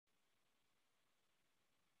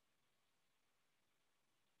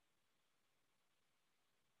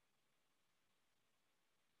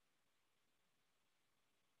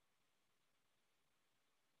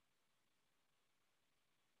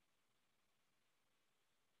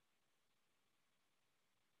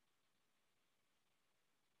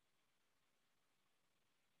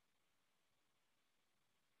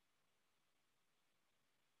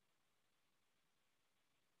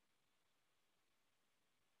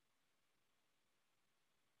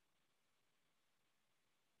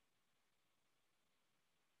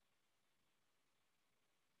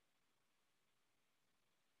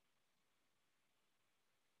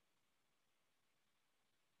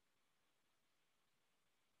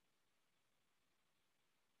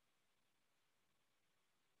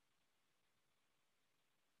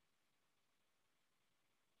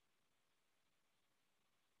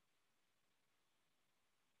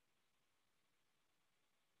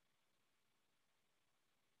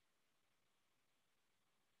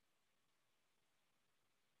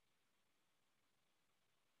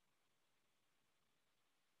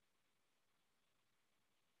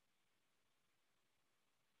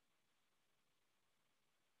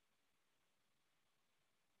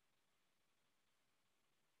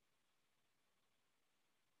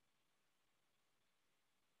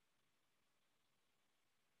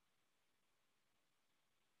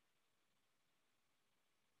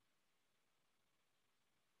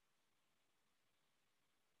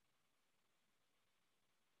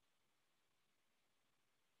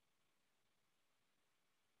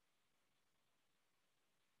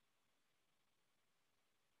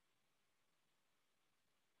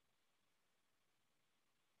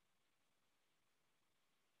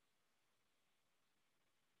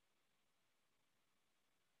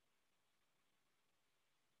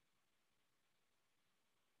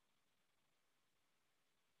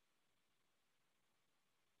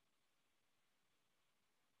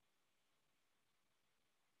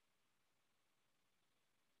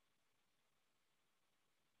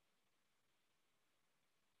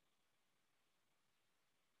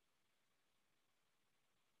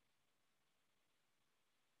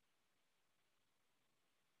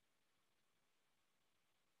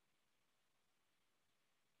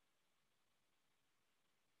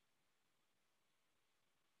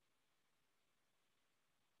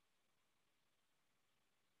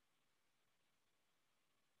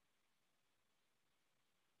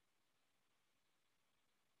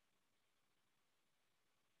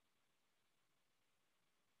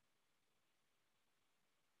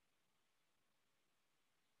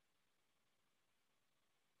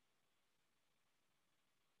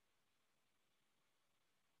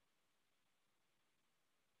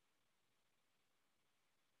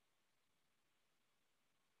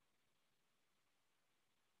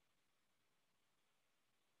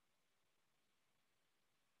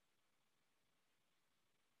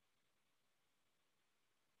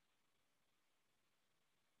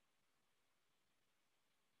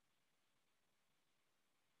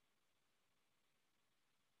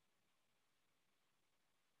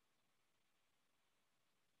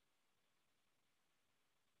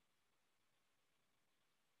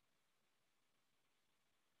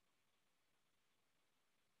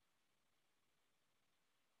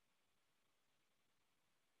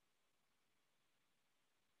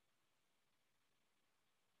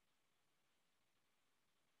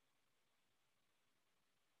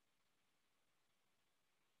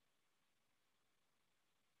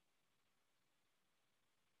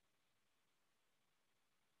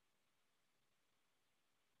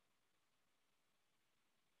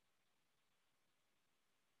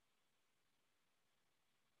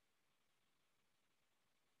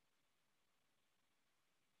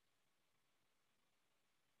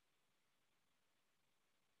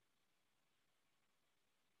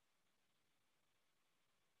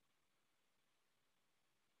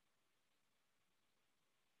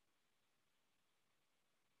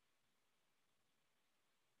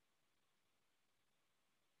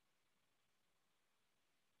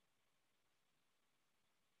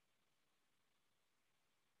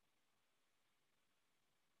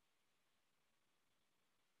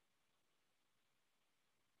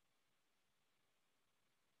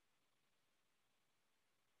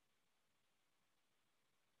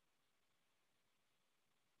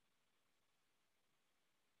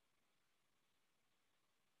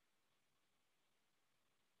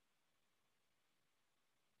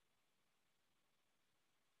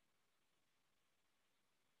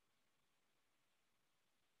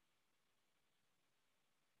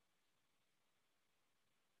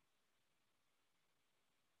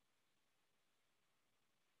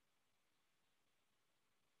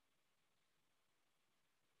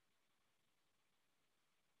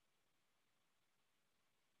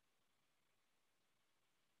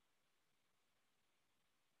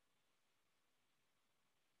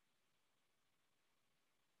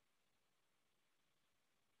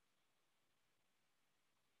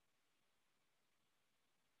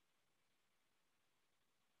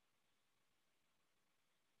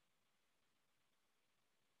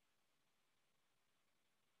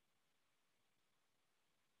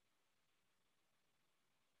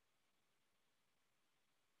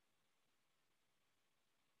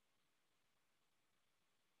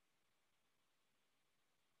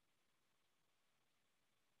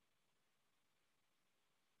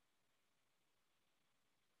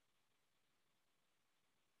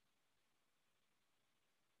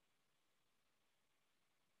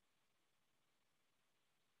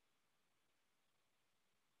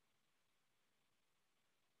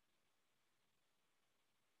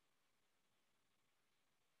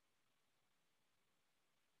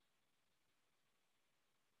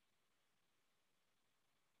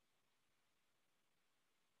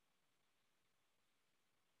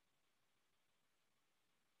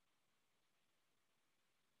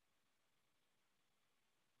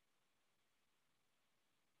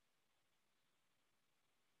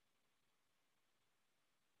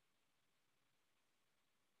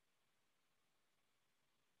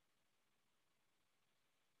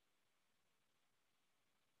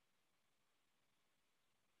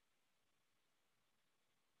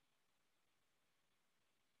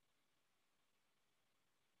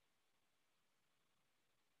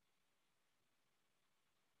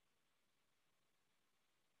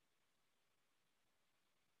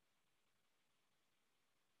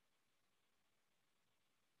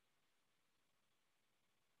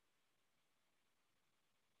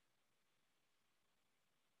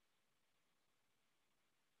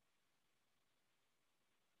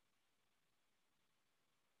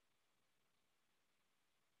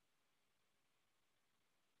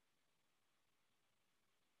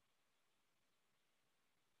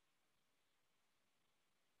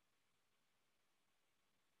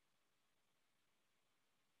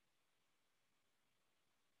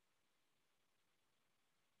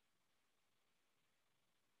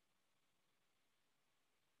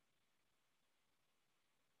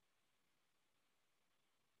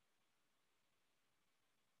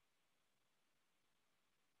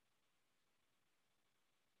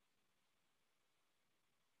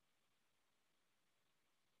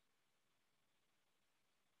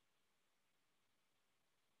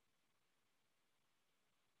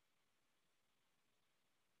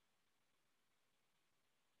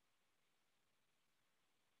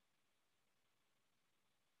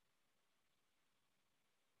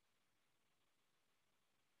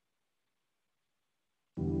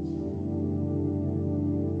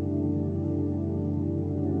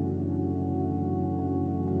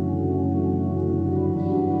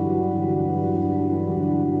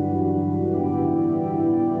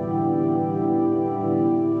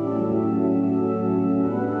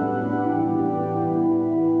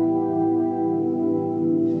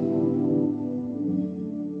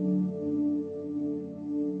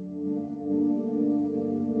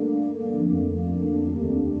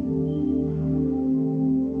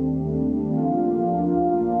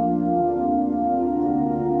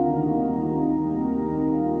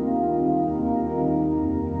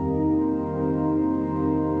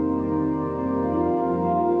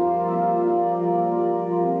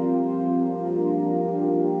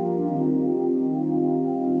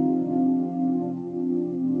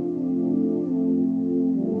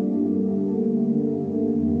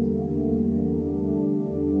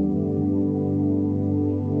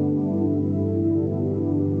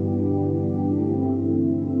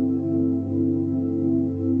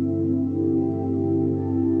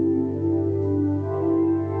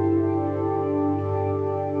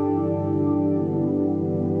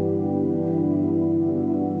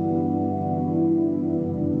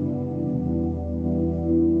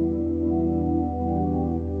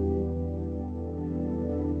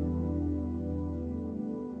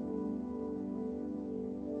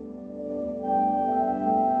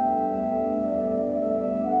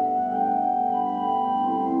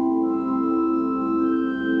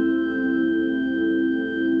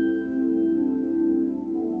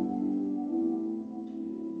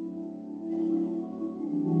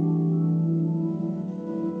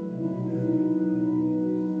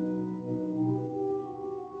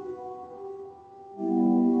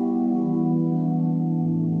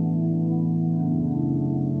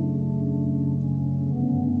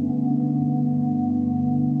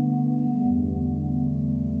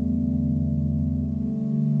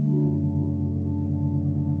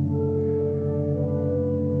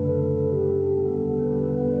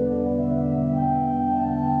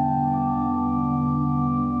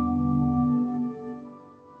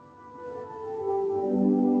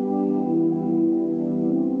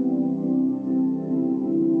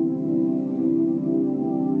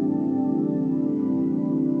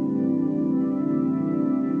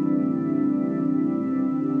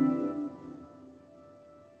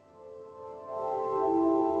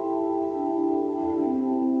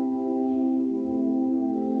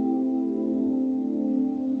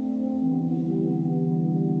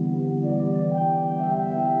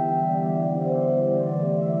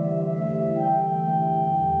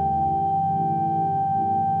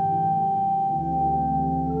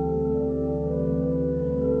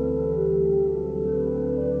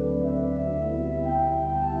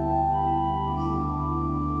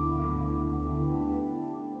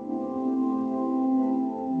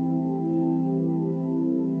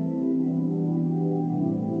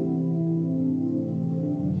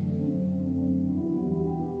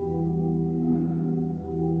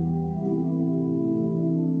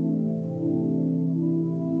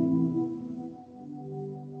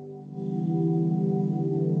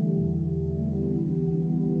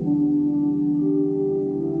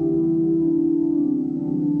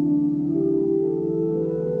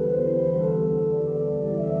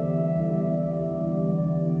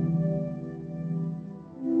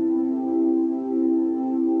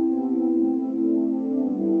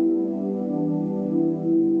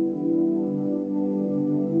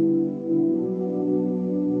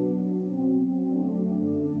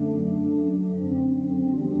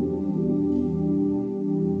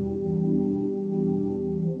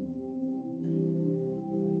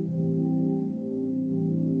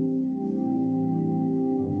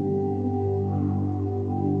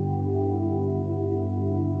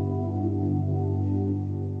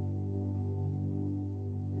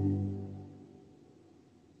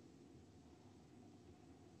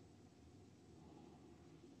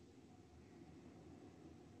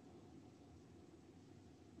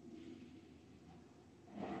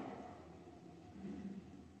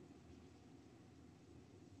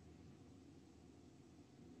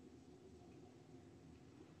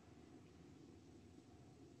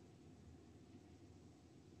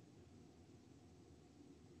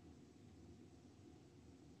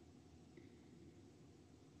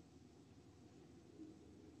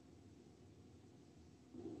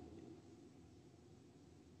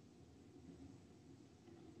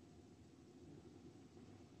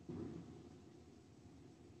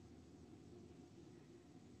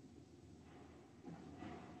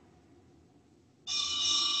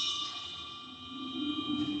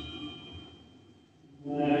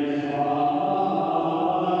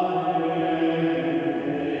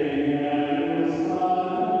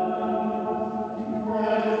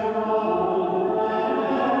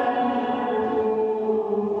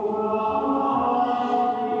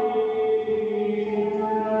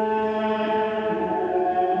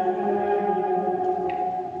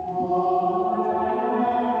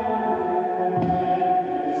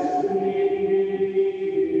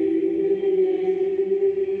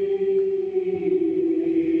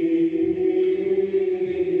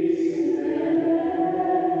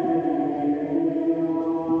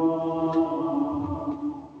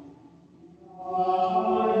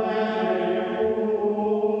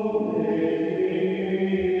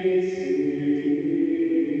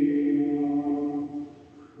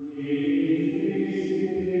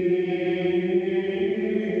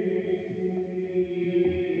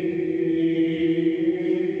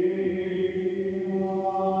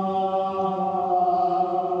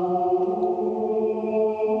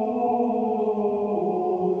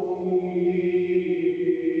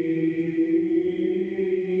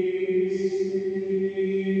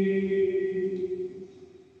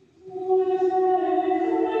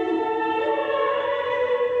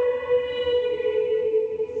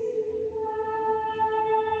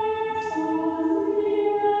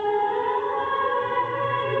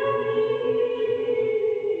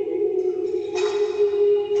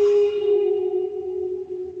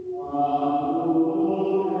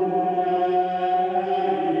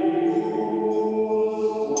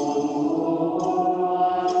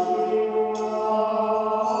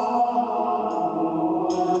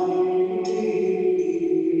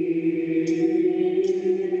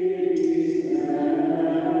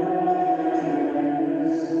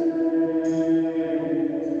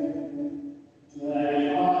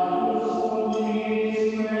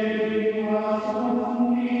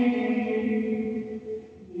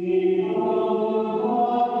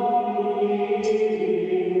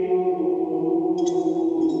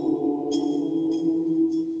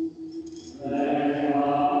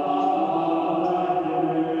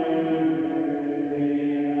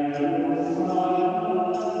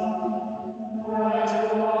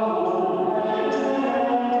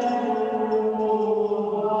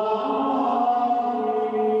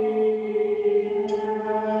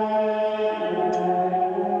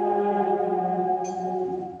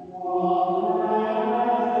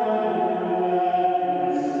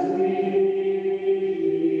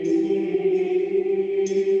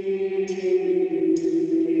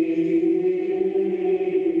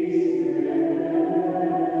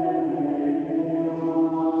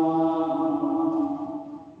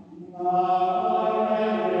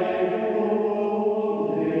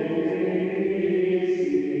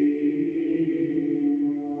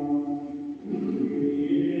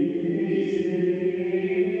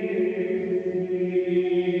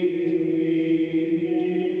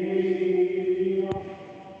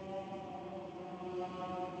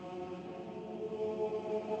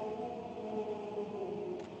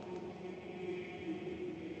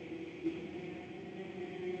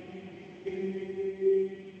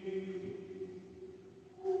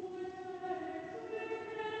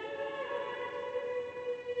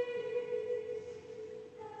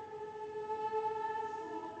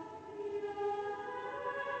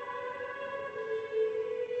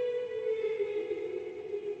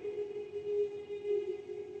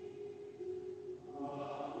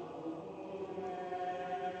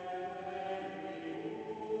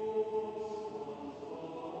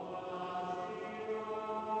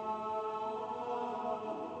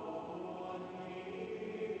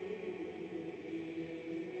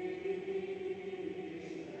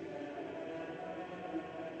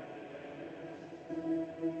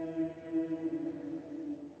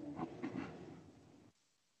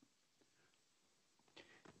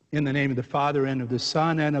In the name of the Father, and of the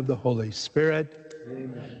Son, and of the Holy Spirit.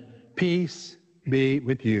 Amen. Peace be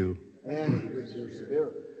with you. And with your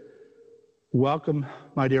spirit. Welcome,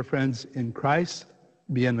 my dear friends in Christ.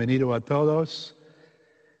 Bienvenido a todos.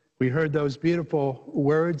 We heard those beautiful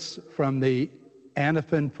words from the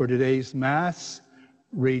antiphon for today's Mass.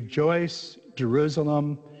 Rejoice,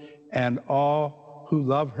 Jerusalem, and all who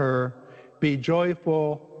love her. Be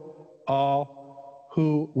joyful, all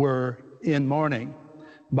who were in mourning.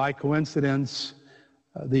 By coincidence,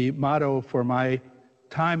 the motto for my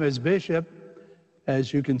time as bishop,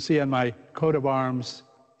 as you can see on my coat of arms,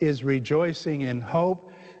 is rejoicing in hope,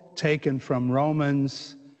 taken from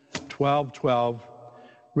Romans 12:12.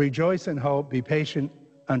 Rejoice in hope, be patient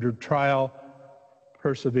under trial,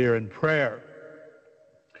 persevere in prayer.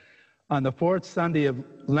 On the fourth Sunday of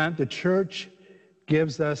Lent, the Church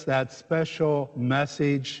gives us that special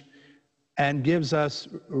message and gives us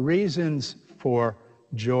reasons for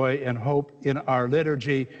joy and hope in our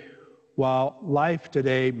liturgy, while life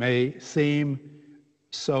today may seem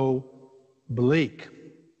so bleak.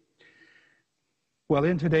 Well,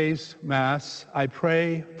 in today's Mass, I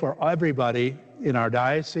pray for everybody in our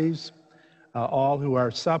diocese, all who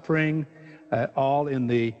are suffering, all in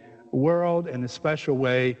the world, in a special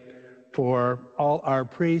way for all our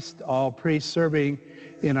priests, all priests serving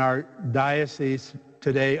in our diocese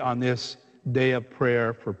today on this day of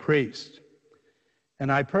prayer for priests.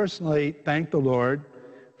 And I personally thank the Lord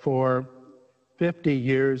for 50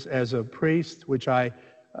 years as a priest, which I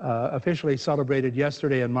officially celebrated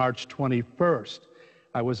yesterday on March 21st.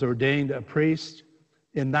 I was ordained a priest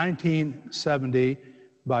in 1970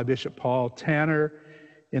 by Bishop Paul Tanner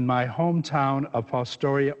in my hometown of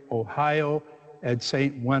Fostoria, Ohio, at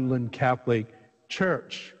St. Wendland Catholic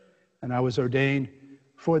Church. And I was ordained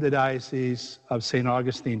for the Diocese of St.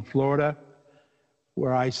 Augustine, Florida,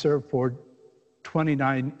 where I served for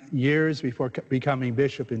 29 years before becoming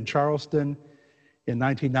bishop in Charleston in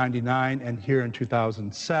 1999 and here in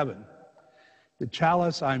 2007. The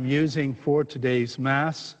chalice I'm using for today's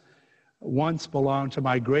Mass once belonged to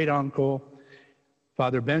my great-uncle,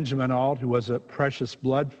 Father Benjamin Alt, who was a precious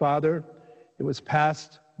blood father. It was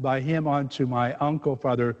passed by him on to my uncle,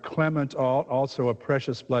 Father Clement Alt, also a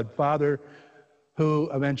precious blood father, who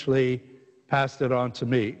eventually passed it on to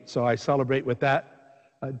me. So I celebrate with that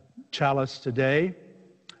chalice today.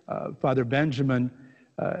 Father Benjamin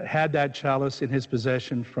had that chalice in his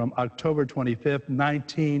possession from October 25th,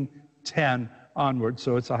 1910 onward,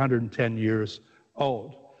 so it's 110 years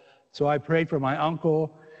old. So I prayed for my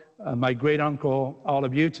uncle, my great-uncle, all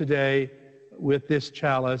of you today with this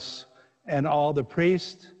chalice, and all the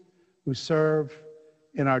priests who serve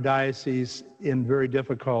in our diocese in very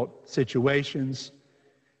difficult situations.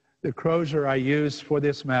 The crozier I used for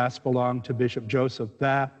this Mass belonged to Bishop Joseph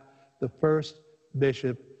Bath, the first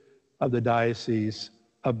bishop of the Diocese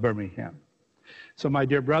of Birmingham. So my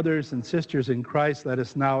dear brothers and sisters in Christ, let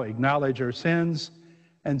us now acknowledge our sins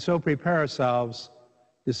and so prepare ourselves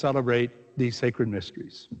to celebrate these sacred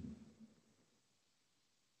mysteries.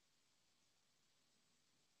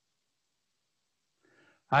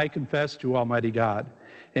 I confess to Almighty God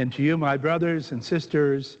and to you, my brothers and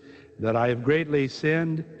sisters, that I have greatly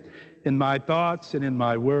sinned in my thoughts and in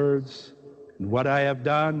my words, in what I have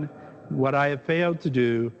done, what I have failed to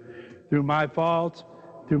do, through my fault,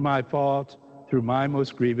 through my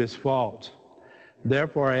most grievous fault.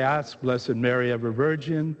 Therefore I ask Blessed Mary, ever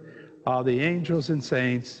Virgin, all the angels and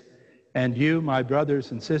saints, and you, my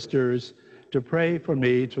brothers and sisters, to pray for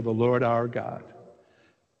me to the Lord our God.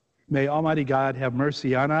 May Almighty God have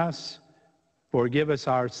mercy on us, forgive us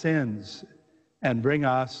our sins, and bring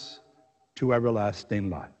us to everlasting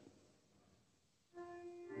life.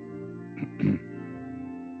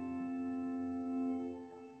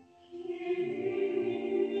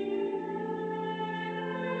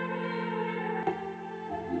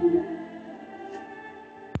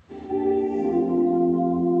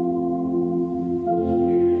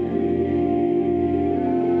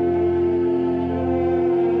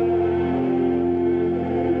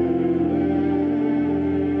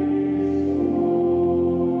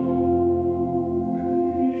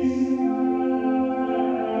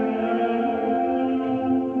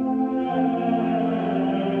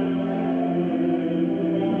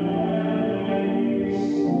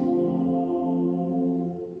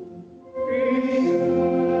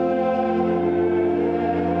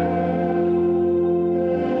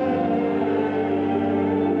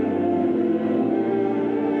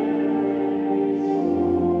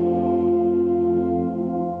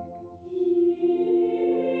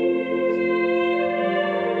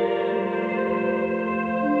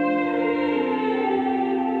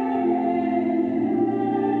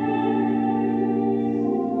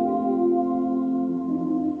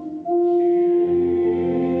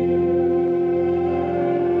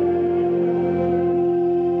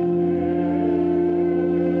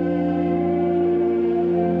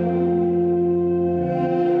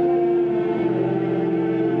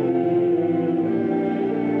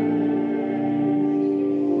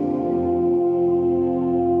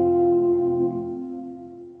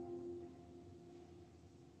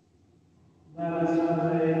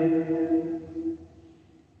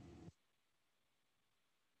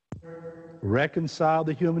 Reconcile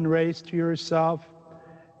the human race to yourself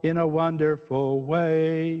in a wonderful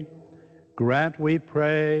way. Grant, we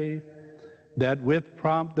pray, that with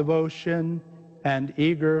prompt devotion and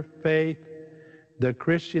eager faith, the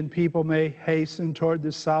Christian people may hasten toward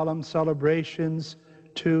the solemn celebrations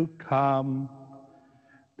to come.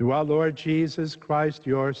 Through our Lord Jesus Christ,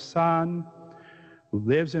 your Son, who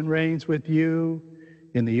lives and reigns with you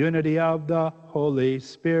in the unity of the Holy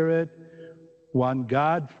Spirit, one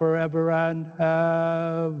God forever and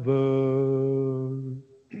ever.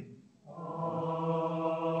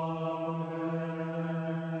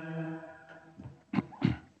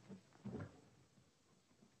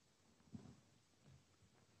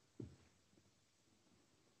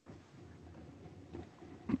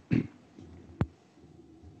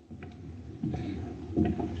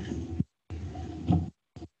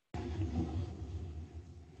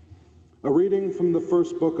 A reading from the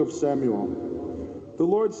first book of Samuel. The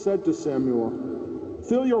Lord said to Samuel,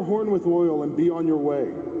 "Fill your horn with oil and be on your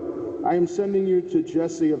way. I am sending you to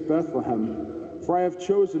Jesse of Bethlehem, for I have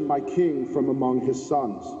chosen my king from among his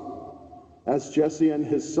sons." As Jesse and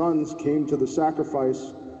his sons came to the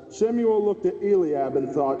sacrifice, Samuel looked at Eliab and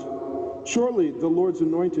thought, "Surely the Lord's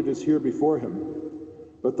anointed is here before him."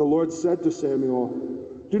 But the Lord said to Samuel,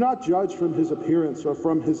 "Do not judge from his appearance or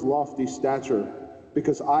from his lofty stature,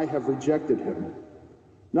 because I have rejected him.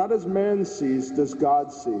 Not as man sees does God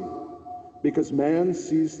see, because man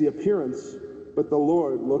sees the appearance, but the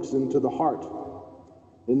Lord looks into the heart."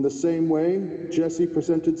 In the same way, Jesse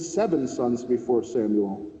presented 7 sons before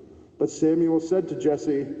Samuel. But Samuel said to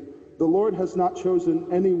Jesse, "The Lord has not chosen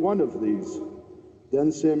any one of these." Then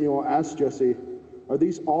Samuel asked Jesse, "Are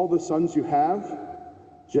these all the sons you have?"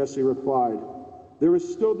 Jesse replied, "There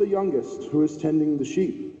is still the youngest who is tending the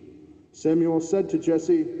sheep." Samuel said to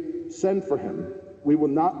Jesse, "Send for him. We will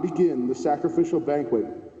not begin the sacrificial banquet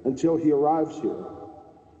until he arrives here."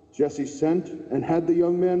 Jesse sent and had the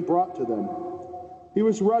young man brought to them. He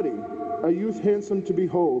was ruddy, a youth handsome to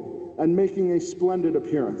behold, and making a splendid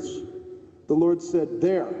appearance. The Lord said,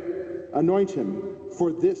 "There, anoint him,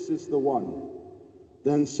 for this is the one."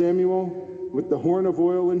 Then Samuel, with the horn of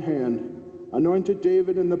oil in hand, anointed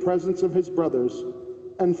David in the presence of his brothers,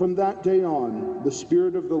 and from that day on, the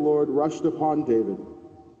Spirit of the Lord rushed upon David.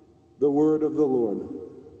 The word of the Lord.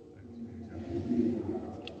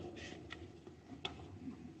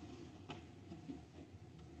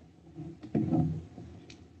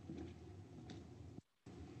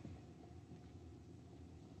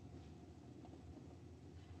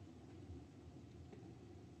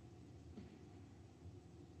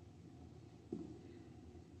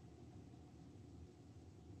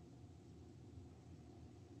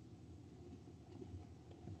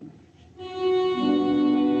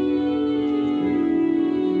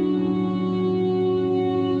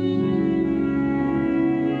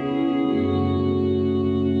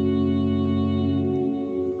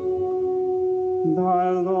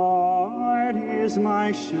 The Lord is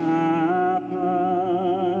my shepherd,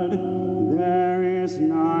 there is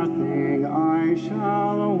nothing I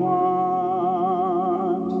shall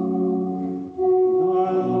want.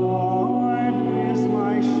 The Lord is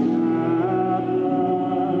my shepherd,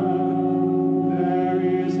 there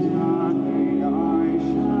is nothing I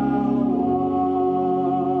shall want.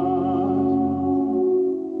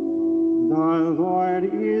 The Lord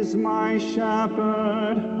is my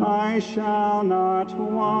shepherd, I shall not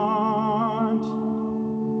want.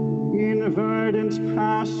 In verdant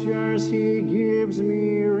pastures he gives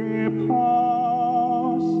me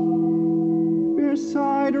repose.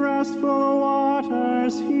 Beside restful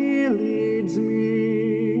waters he leads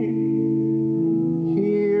me.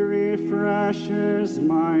 He refreshes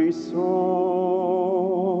my soul.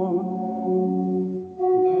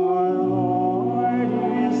 The Lord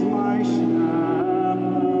is my shepherd,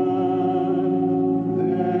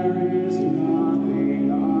 there is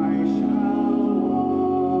nothing I shall want.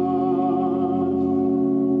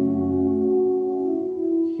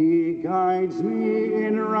 He guides me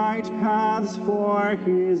in right paths for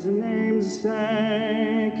his name's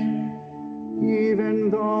sake. Even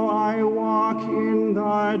though I walk in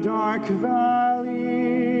the dark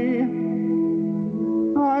valley,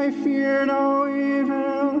 I fear no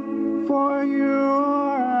evil, for you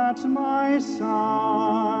are at my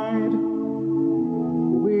side.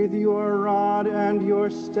 With your rod and your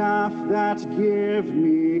staff that give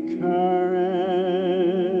me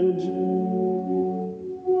courage.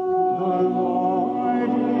 The Lord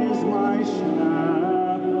is my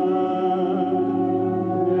shepherd,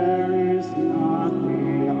 there is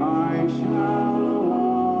nothing I shall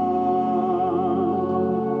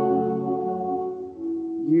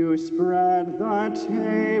want. You spread set the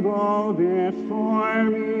table before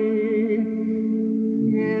me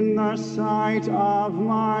in the sight of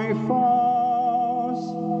my foes.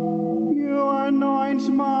 You anoint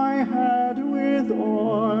my head with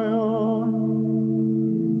oil.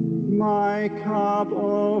 My cup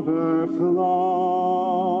overflows.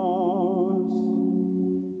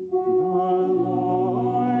 The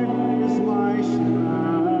Lord is my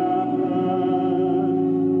shepherd.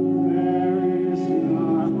 There is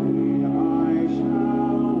nothing I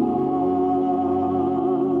shall want.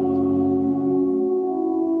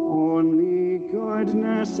 Only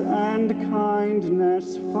goodness and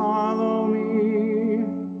kindness follow me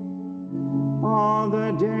all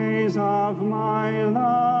the days of my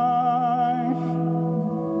life,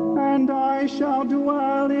 and I shall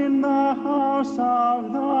dwell in the house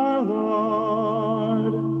of the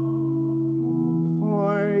Lord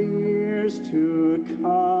for years to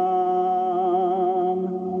come.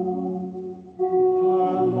 The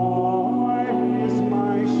Lord is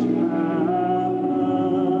my shepherd.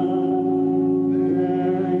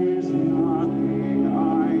 There is nothing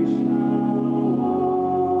I shall want.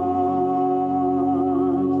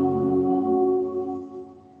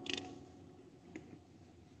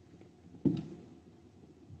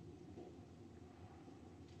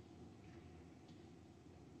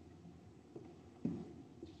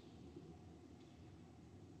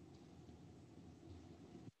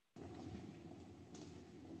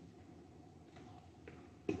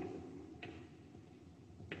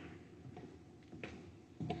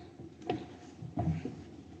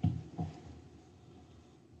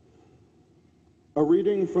 A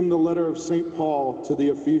reading from the letter of St. Paul to the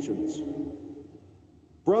Ephesians.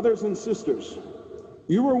 Brothers and sisters,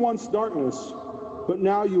 you were once darkness, but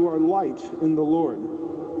now you are light in the Lord.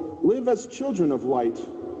 Live as children of light,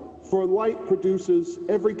 for light produces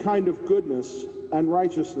every kind of goodness and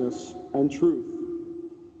righteousness and truth.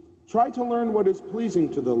 Try to learn what is pleasing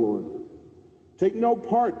to the Lord. Take no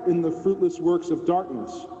part in the fruitless works of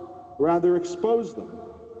darkness, rather expose them.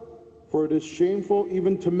 For it is shameful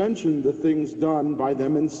even to mention the things done by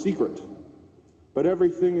them in secret. But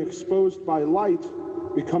everything exposed by light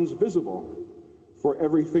becomes visible, for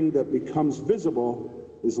everything that becomes visible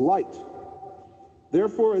is light.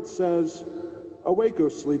 Therefore it says, "Awake, O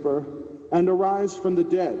sleeper, and arise from the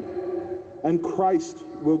dead, and Christ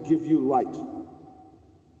will give you light."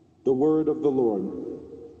 The word of the Lord.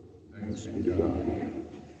 Thanks be to God.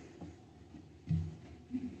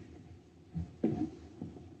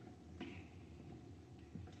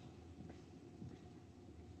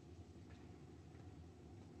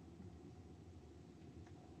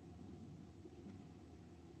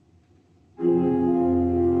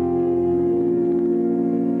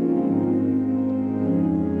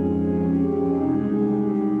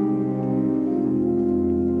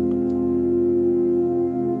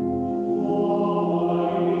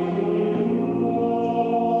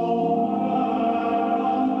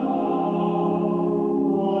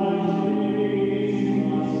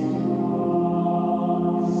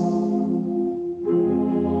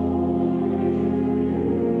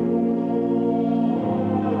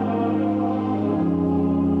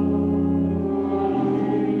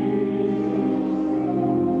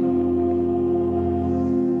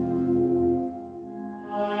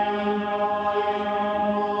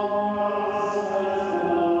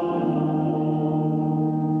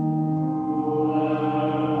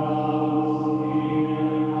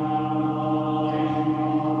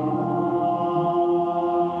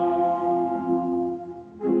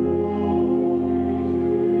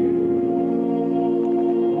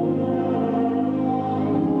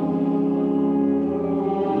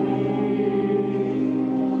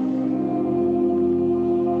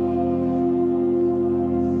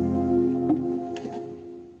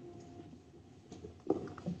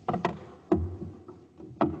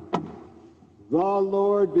 The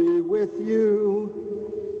Lord be with you.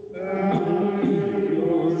 And with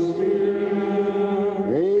your spirit.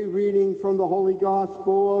 A reading from the Holy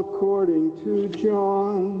Gospel according to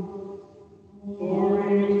John.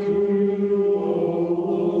 Glory to you, O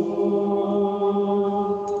Lord.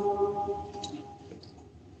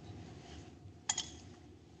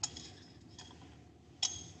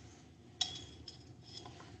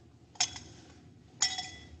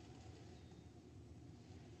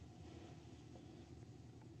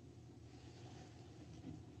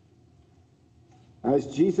 As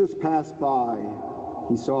Jesus passed by,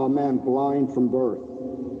 he saw a man blind from birth.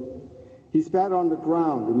 He spat on the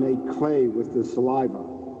ground and made clay with the saliva,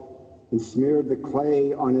 and smeared the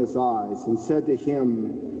clay on his eyes, and said to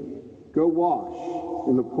him, "Go wash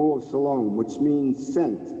in the pool of Siloam," which means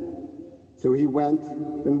sent. So he went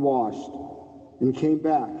and washed, and came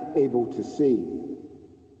back able to see.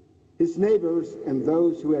 His neighbors and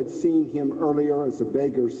those who had seen him earlier as a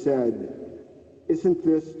beggar said, "Isn't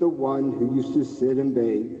this the one who used to sit and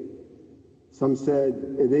beg?" Some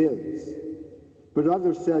said, "It is." But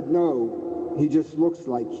others said, "No, he just looks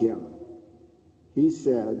like him." He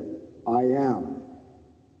said, "I am."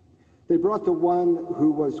 They brought the one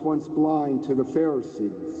who was once blind to the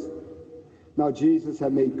Pharisees. Now Jesus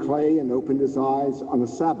had made clay and opened his eyes on the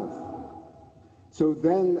Sabbath. So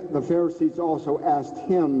then the Pharisees also asked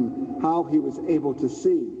him how he was able to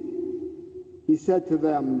see. He said to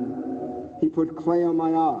them, "He put clay on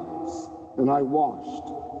my eyes, and I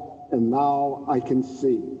washed, and now I can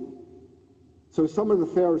see." So some of the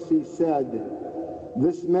Pharisees said,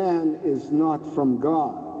 "This man is not from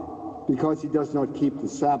God, because he does not keep the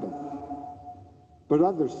Sabbath." But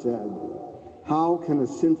others said, "How can a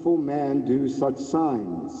sinful man do such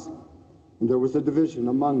signs?" And there was a division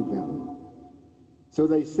among them. So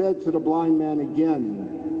they said to the blind man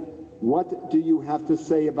again, "What do you have to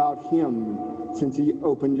say about him, since he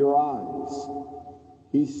opened your eyes?"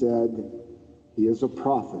 He said, "He is a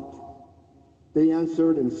prophet." They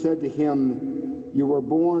answered and said to him, "You were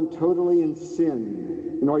born totally in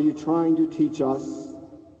sin, and are you trying to teach us?"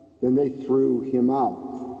 Then they threw him out.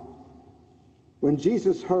 When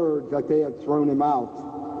Jesus heard that they had thrown him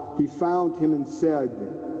out, he found him and said,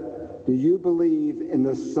 "Do you believe in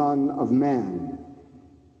the Son of Man?"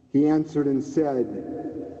 He answered and said,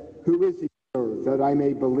 "Who is he, sir, that I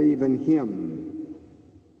may believe in him?"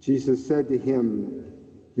 Jesus said to him,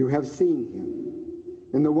 "You have seen him,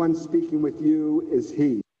 and the one speaking with you is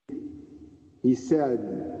he." He said,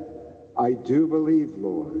 "I do believe,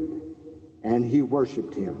 Lord," and he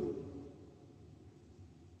worshipped him.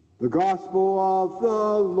 The Gospel of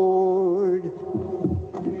the Lord.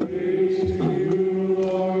 Praise to you,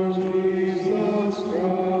 Lord Jesus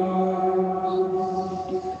Christ.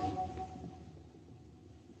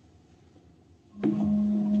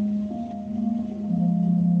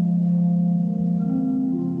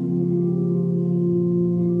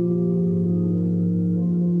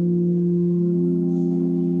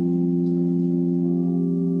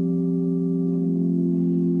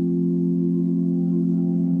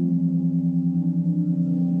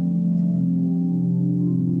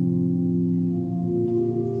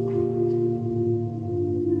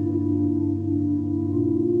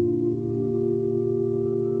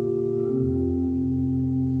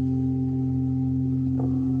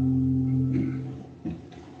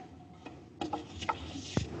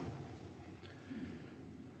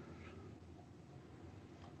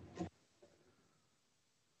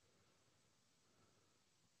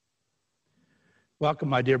 Welcome,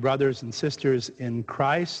 my dear brothers and sisters in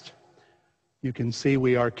Christ. You can see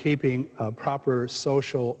we are keeping proper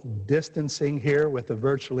social distancing here with a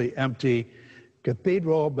virtually empty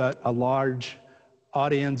cathedral, but a large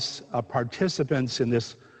audience of participants in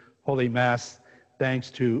this Holy Mass,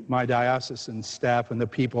 thanks to my diocesan staff and the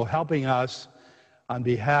people helping us on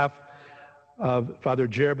behalf of Father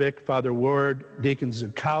Jerbic, Father Ward, Deacon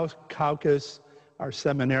Zukaukas, our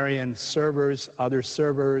seminarian servers, other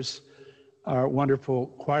servers, our wonderful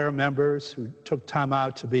choir members who took time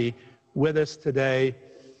out to be with us today.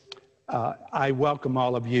 I welcome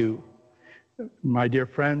all of you, my dear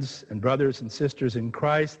friends and brothers and sisters in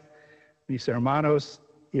Christ, mis hermanos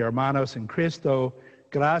y hermanos en Cristo.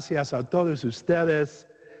 Gracias a todos ustedes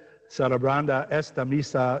celebrando esta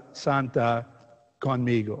misa santa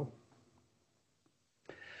conmigo.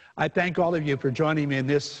 I thank all of you for joining me in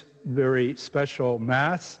this very special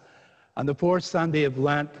Mass. On the fourth Sunday of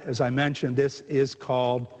Lent, as I mentioned, this is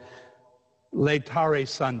called Laetare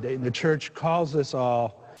Sunday. The Church calls us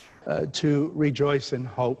all to rejoice in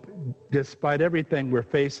hope, despite everything we're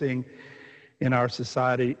facing in our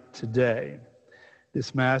society today.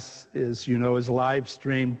 This Mass is, you know, is live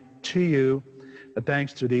streamed to you,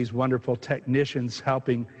 thanks to these wonderful technicians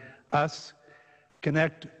helping us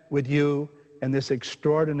connect with you in this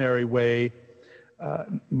extraordinary way,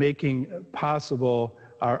 making possible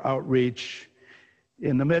our outreach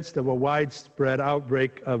in the midst of a widespread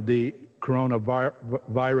outbreak of the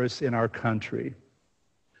coronavirus in our country.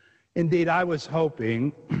 Indeed, I was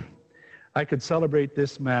hoping I could celebrate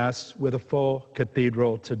this Mass with a full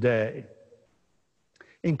cathedral today,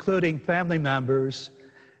 including family members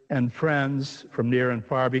and friends from near and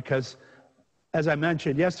far, because, as I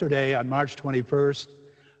mentioned yesterday, on March 21st,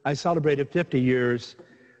 I celebrated 50 years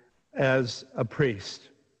as a priest.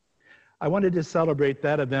 I wanted to celebrate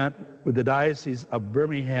that event with the Diocese of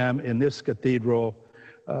Birmingham in this cathedral,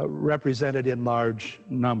 represented in large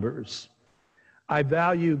numbers. I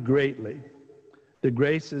value greatly the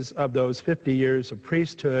graces of those 50 years of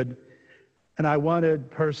priesthood And I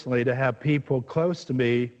wanted personally to have people close to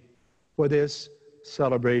me for this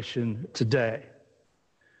celebration today.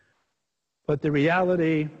 But the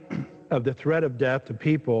reality of the threat of death to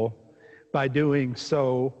people by doing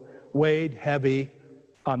so weighed heavy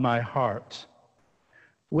on my heart.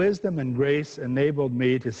 Wisdom and grace enabled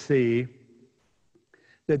me to see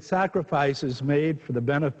that sacrifices made for the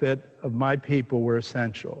benefit of my people were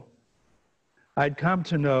essential. I'd come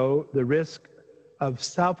to know the risk of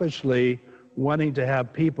selfishly wanting to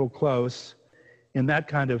have people close in that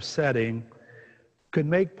kind of setting could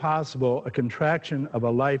make possible a contraction of a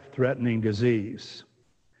life-threatening disease.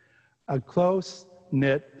 A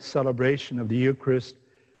close-knit celebration of the Eucharist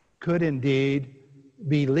could indeed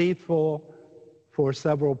be lethal for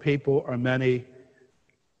several people or many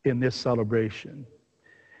in this celebration.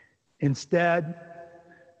 Instead,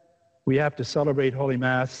 we have to celebrate Holy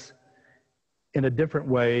Mass in a different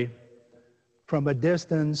way, from a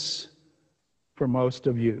distance for most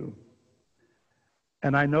of you.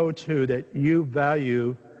 And I know too that you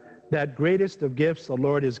value that greatest of gifts the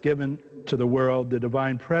Lord has given to the world, the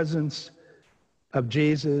divine presence of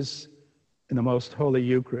Jesus in the most holy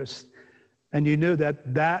Eucharist. And you knew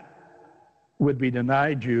that that would be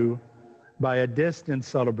denied you by a distant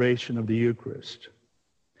celebration of the Eucharist.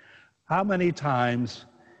 How many times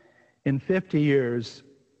in 50 years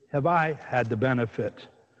have I had the benefit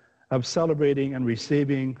of celebrating and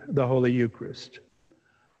receiving the Holy Eucharist?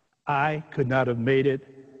 I could not have made it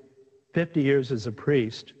 50 years as a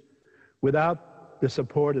priest without the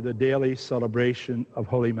support of the daily celebration of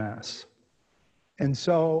Holy Mass. And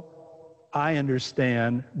so I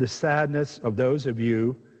understand the sadness of those of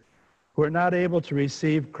you who are not able to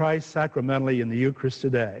receive Christ sacramentally in the Eucharist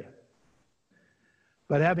today.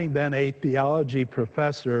 But having been a theology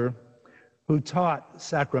professor who taught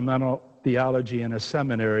sacramental theology in a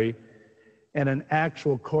seminary and an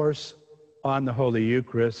actual course on the Holy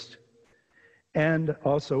Eucharist, and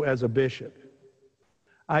also as a bishop,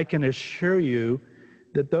 I can assure you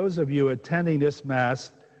that those of you attending this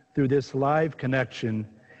Mass through this live connection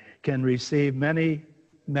can receive many,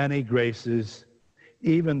 many graces,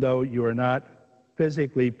 even though you are not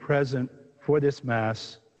physically present for this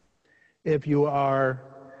Mass, if you are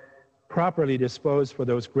properly disposed for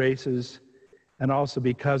those graces, and also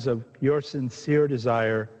because of your sincere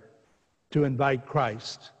desire to invite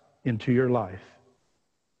Christ into your life.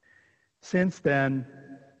 Since then,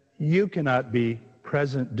 you cannot be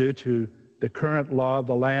present due to the current law of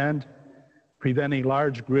the land, preventing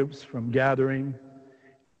large groups from gathering,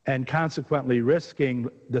 and consequently risking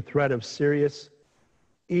the threat of serious,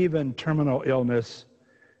 even terminal illness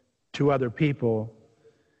to other people.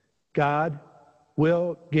 God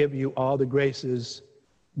will give you all the graces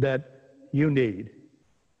that you need,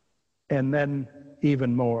 and then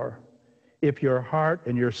even more, if your heart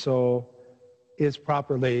and your soul is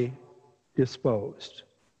properly disposed.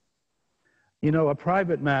 You know, a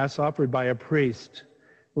private Mass offered by a priest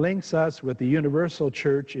links us with the universal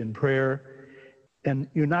church in prayer and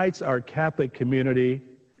unites our Catholic community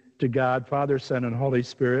to God, Father, Son, and Holy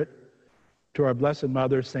Spirit, to our Blessed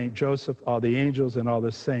Mother, Saint Joseph, all the angels, and all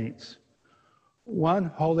the saints. One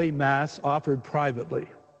Holy Mass offered privately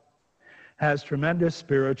has tremendous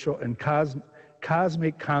spiritual and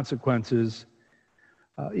cosmic consequences,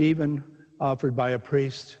 even offered by a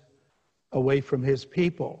priest away from his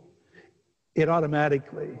people. It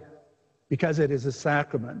automatically, because it is a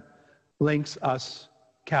sacrament, links us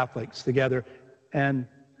Catholics together, and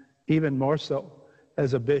even more so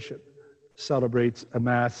as a bishop celebrates a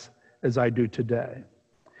Mass as I do today.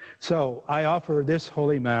 So I offer this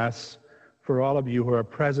Holy Mass for all of you who are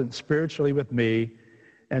present spiritually with me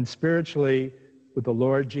and spiritually with the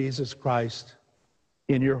Lord Jesus Christ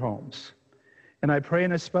in your homes. And I pray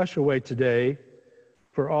in a special way today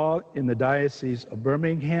for all in the Diocese of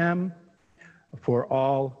Birmingham, for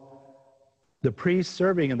all the priests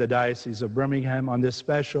serving in the Diocese of Birmingham on this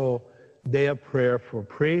special day of prayer for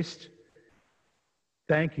priests.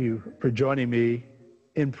 Thank you for joining me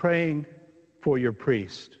in praying for your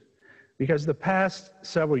priest, because the past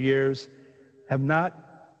several years have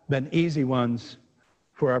not been easy ones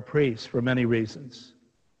for our priests for many reasons.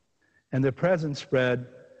 And the present spread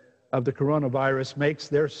of the coronavirus makes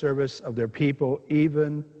their service of their people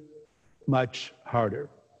even much harder.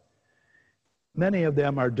 Many of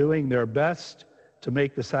them are doing their best to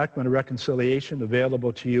make the sacrament of reconciliation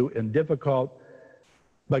available to you in difficult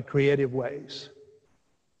but creative ways.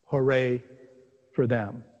 Hooray for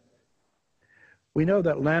them. We know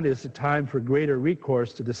that Lent is a time for greater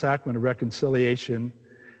recourse to the sacrament of reconciliation,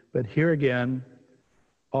 but here again,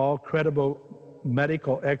 all credible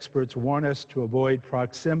medical experts warn us to avoid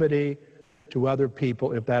proximity to other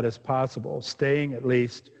people if that is possible, staying at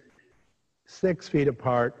least 6 feet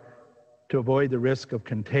apart to avoid the risk of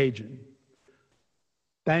contagion.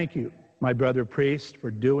 Thank you, my brother priest,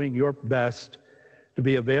 for doing your best to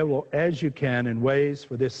be available as you can in ways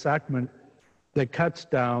for this sacrament that cuts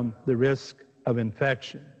down the risk of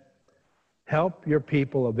infection. Help your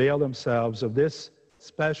people avail themselves of this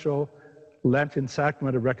special Lenten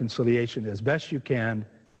sacrament of reconciliation as best you can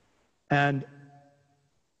and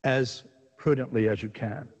as prudently as you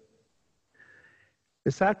can.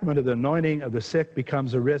 The sacrament of the anointing of the sick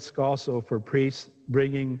becomes a risk also for priests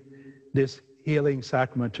bringing this healing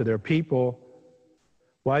sacrament to their people.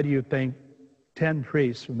 Why do you think 10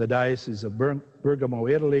 priests from the Diocese of Bergamo,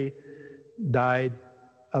 Italy, died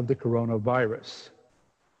of the coronavirus?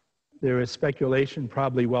 There is speculation,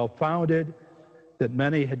 probably well-founded, that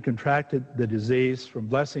many had contracted the disease from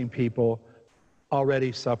blessing people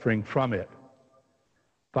already suffering from it.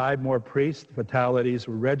 5 more priest fatalities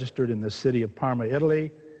were registered in the city of Parma,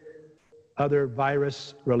 Italy. Other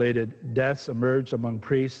virus-related deaths emerged among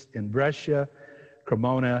priests in Brescia,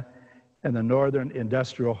 Cremona, and the northern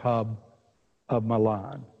industrial hub of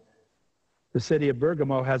Milan. The city of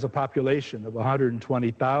Bergamo has a population of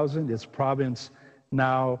 120,000. Its province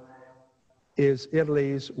now is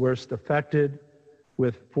Italy's worst affected,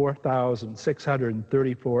 with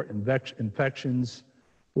 4,634 infections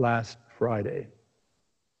last Friday.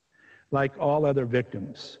 Like all other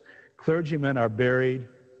victims, clergymen are buried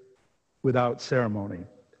without ceremony.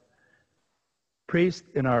 Priests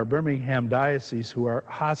in our Birmingham diocese who are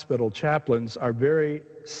hospital chaplains are very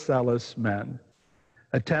zealous men,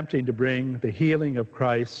 attempting to bring the healing of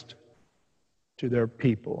Christ to their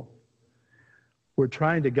people. We're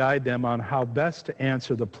trying to guide them on how best to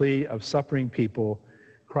answer the plea of suffering people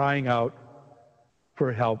crying out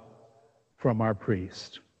for help from our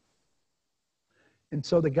priest. And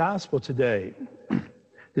so the gospel today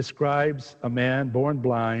describes a man born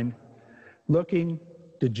blind looking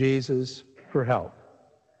to Jesus for help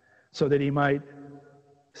so that he might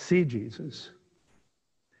see Jesus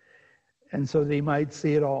and so that he might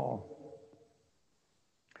see it all.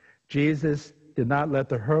 Jesus did not let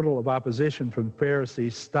the hurdle of opposition from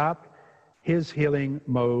Pharisees stop his healing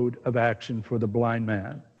mode of action for the blind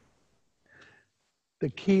man. The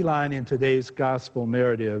key line in today's gospel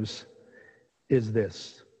narratives is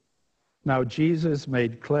this: now Jesus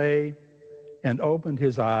made clay and opened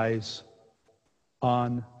his eyes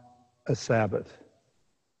on a Sabbath.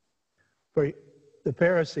 For the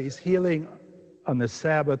Pharisees, healing on the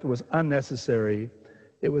Sabbath was unnecessary.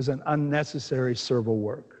 It was an unnecessary servile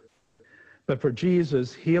work. But for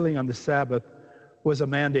Jesus, healing on the Sabbath was a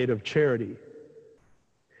mandate of charity.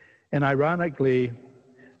 And ironically,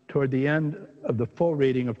 toward the end of the full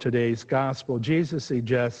reading of today's gospel, Jesus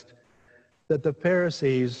suggests that the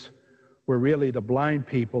Pharisees were really the blind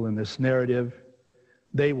people in this narrative.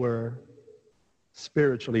 They were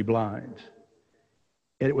spiritually blind.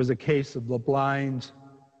 And it was a case of the blind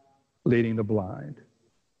leading the blind.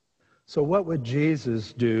 So what would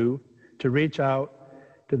Jesus do to reach out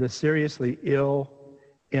to the seriously ill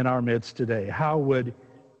in our midst today? How would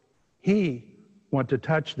he want to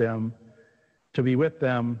touch them, to be with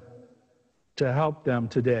them, to help them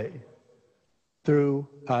today through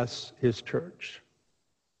us, his church?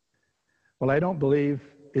 Well, I don't believe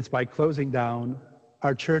it's by closing down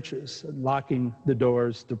our churches and locking the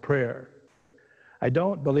doors to prayer. I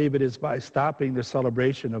don't believe it is by stopping the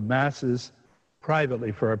celebration of Masses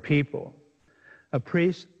privately for our people. A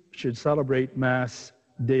priest should celebrate Mass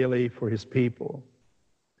daily for his people.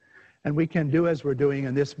 And we can do as we're doing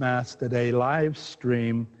in this Mass today, live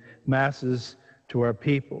stream Masses to our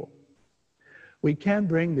people. We can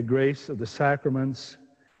bring the grace of the sacraments,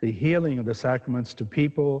 the healing of the sacraments to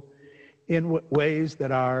people in ways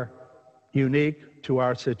that are unique to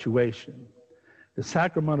our situation. The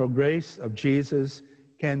sacramental grace of Jesus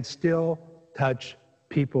can still touch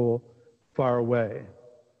people far away.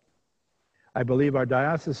 I believe our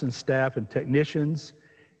diocesan staff and technicians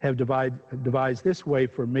have devised this way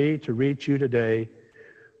for me to reach you today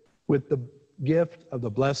with the gift of the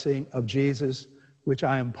blessing of Jesus, which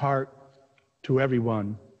I impart to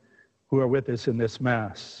everyone who are with us in this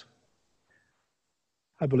Mass.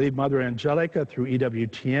 I believe Mother Angelica, through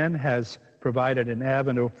EWTN, has provided an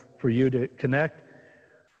avenue for you to connect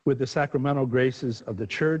with the sacramental graces of the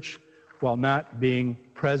Church while not being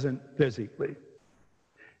present physically.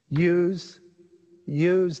 Use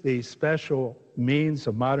these special means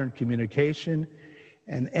of modern communication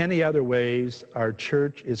and any other ways our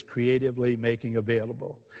Church is creatively making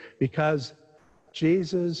available, because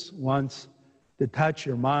Jesus wants to touch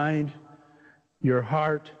your mind, your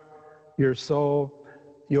heart, your soul,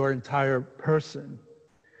 your entire person.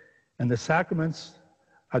 And the sacraments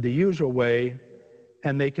are the usual way,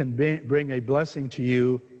 and they can bring a blessing to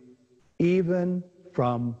you even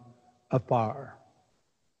from afar.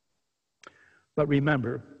 But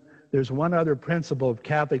remember, there's one other principle of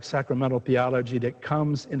Catholic sacramental theology that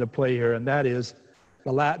comes into play here, and that is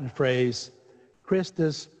the Latin phrase,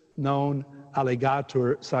 Christus non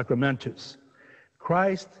allegatur sacramentus.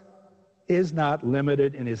 Christ is not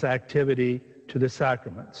limited in his activity to the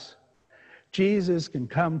sacraments. Jesus can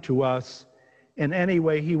come to us in any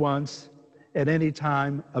way he wants, at any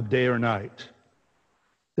time of day or night.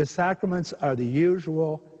 The sacraments are the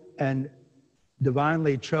usual and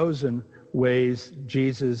divinely chosen ways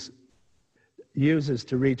Jesus uses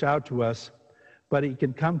to reach out to us, but he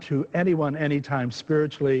can come to anyone, anytime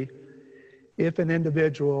spiritually, if an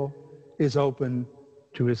individual is open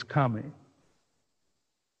to his coming.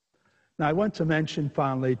 Now, I want to mention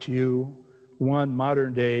finally to you one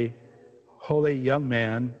modern-day holy young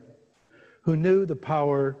man who knew the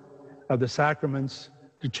power of the sacraments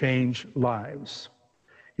to change lives.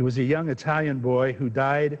 He was a young Italian boy who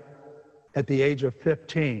died at the age of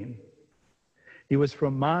 15. He was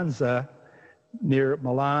from Monza, near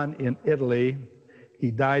Milan in Italy.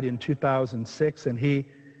 He died in 2006, and he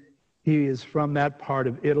is from that part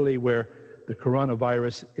of Italy where the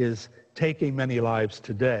coronavirus is taking many lives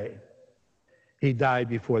today. He died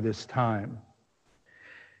before this time.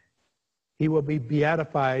 He will be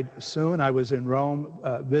beatified soon. I was in Rome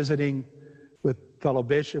visiting with fellow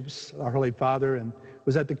bishops, our Holy Father, and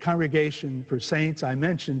was at the Congregation for Saints. I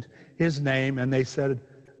mentioned his name, and they said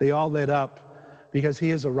they all lit up because he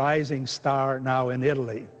is a rising star now in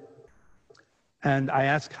Italy. And I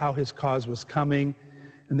asked how his cause was coming,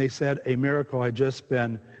 and they said a miracle had just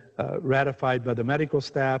been ratified by the medical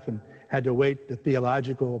staff and had to wait the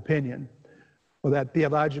theological opinion. Well, that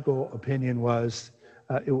theological opinion was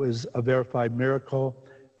it was a verified miracle,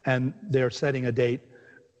 and they're setting a date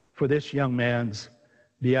for this young man's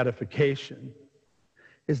beatification.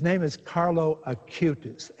 His name is Carlo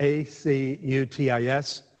Acutis,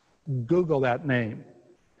 A-C-U-T-I-S. Google that name.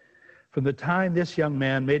 From the time this young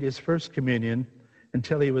man made his first communion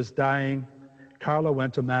until he was dying, Carlo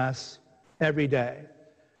went to Mass every day.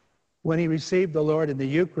 When he received the Lord in the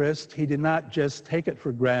Eucharist, he did not just take it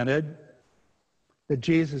for granted that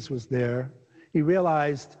Jesus was there. He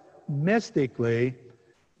realized mystically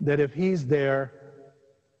that if he's there,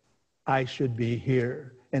 I should be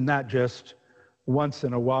here, and not just once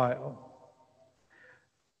in a while.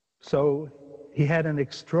 So he had an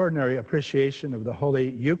extraordinary appreciation of the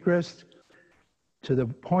Holy Eucharist, to the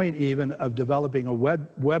point even of developing a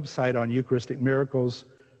website on Eucharistic miracles,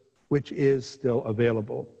 which is still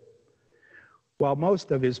available. While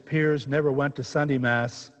most of his peers never went to Sunday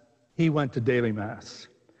Mass, he went to daily Mass.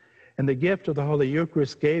 And the gift of the Holy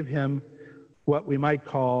Eucharist gave him what we might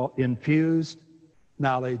call infused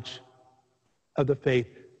knowledge of the faith.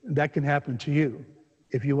 That can happen to you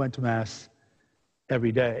if you went to Mass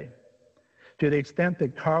every day. To the extent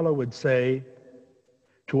that Carlo would say,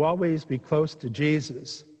 to always be close to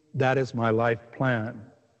Jesus, that is my life plan.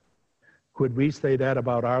 Could we say that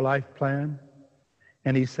about our life plan?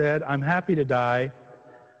 And he said, I'm happy to die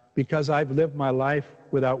because I've lived my life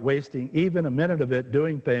without wasting even a minute of it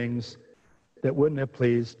doing things that wouldn't have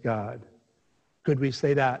pleased God. Could we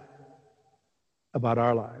say that about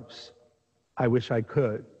our lives? I wish I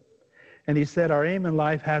could. And he said, our aim in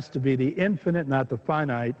life has to be the infinite, not the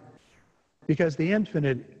finite, because the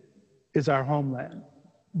infinite is our homeland.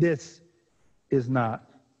 This is not.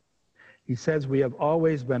 He says we have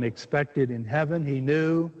always been expected in heaven. He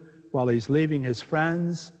knew while he's leaving his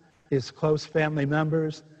friends, his close family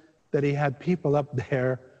members, that he had people up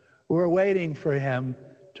there who were waiting for him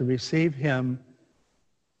to receive him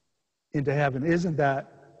into heaven. Isn't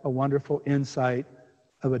that a wonderful insight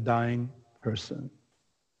of a dying person?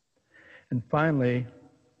 And finally,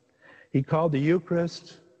 he called the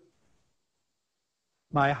Eucharist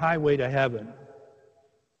my highway to heaven,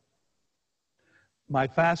 my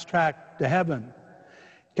fast track to heaven.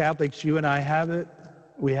 Catholics, you and I have it.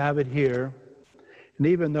 We have it here. And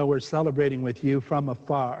even though we're celebrating with you from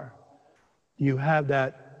afar, you have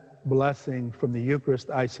that blessing from the Eucharist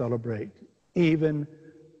I celebrate, even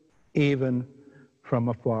from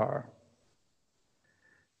afar.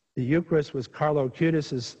 The Eucharist was Carlo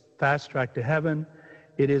Acutis' fast track to heaven.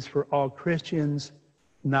 It is for all Christians,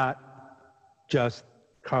 not just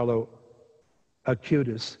Carlo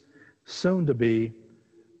Acutis, soon to be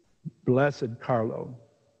Blessed Carlo.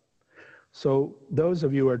 So those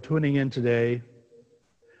of you who are tuning in today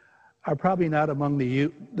are probably not among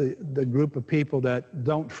the group of people that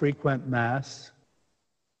don't frequent Mass.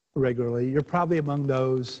 regularly, you're probably among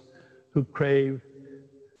those who crave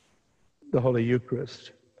the Holy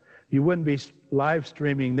Eucharist. You wouldn't be live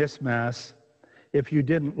streaming this Mass if you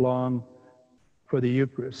didn't long for the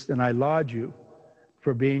Eucharist. And I laud you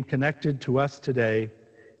for being connected to us today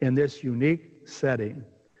in this unique setting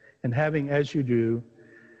and having, as you do,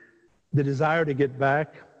 the desire to get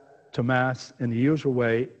back to Mass in the usual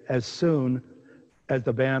way as soon as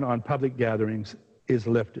the ban on public gatherings is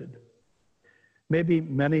lifted. Maybe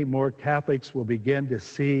many more Catholics will begin to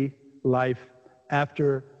see life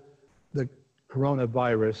after the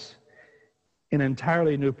coronavirus in an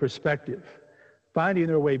entirely new perspective, finding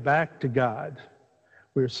their way back to God.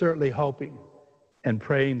 We're certainly hoping and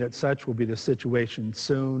praying that such will be the situation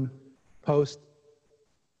soon,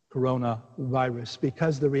 post-coronavirus,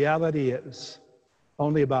 because the reality is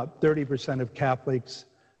only about 30% of Catholics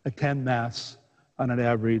attend Mass on an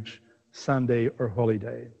average Sunday or Holy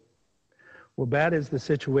Day. Well, bad as the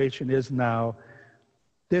situation is now,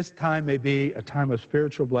 this time may be a time of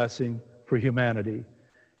spiritual blessing for humanity,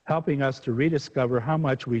 helping us to rediscover how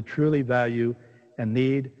much we truly value and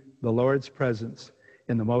need the Lord's presence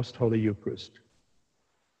in the Most Holy Eucharist.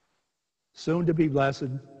 Soon to be blessed,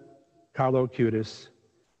 Carlo Acutis,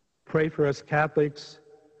 pray for us Catholics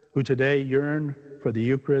who today yearn for the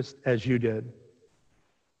Eucharist as you did.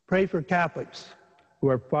 Pray for Catholics who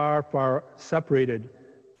are far, far separated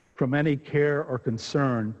from any care or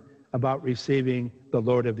concern about receiving the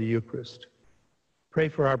Lord of the Eucharist. Pray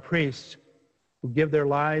for our priests who give their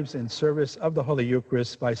lives in service of the Holy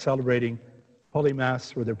Eucharist by celebrating Holy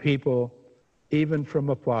Mass for their people, even from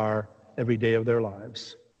afar, every day of their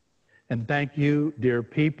lives. And thank you, dear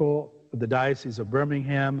people of the Diocese of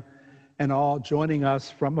Birmingham and all joining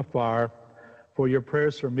us from afar, for your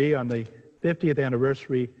prayers for me on the 50th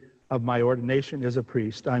anniversary of my ordination as a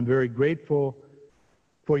priest. I'm very grateful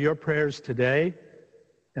for your prayers today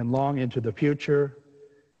and long into the future.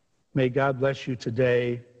 May God bless you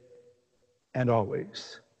today and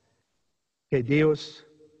always. Que Dios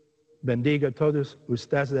bendiga todos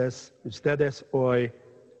ustedes hoy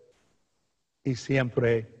y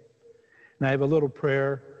siempre. And I have a little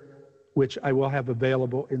prayer which I will have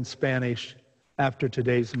available in Spanish after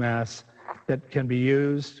today's Mass that can be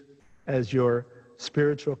used as your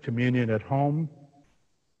spiritual communion at home.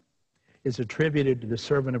 Is attributed to the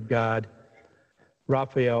servant of God,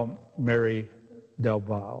 Rafael Mary Del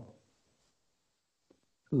Val.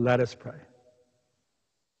 Let us pray.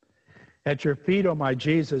 At your feet, O my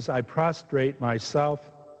Jesus, I prostrate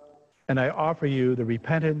myself, and I offer you the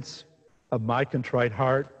repentance of my contrite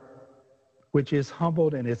heart, which is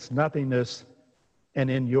humbled in its nothingness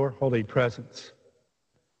and in your holy presence.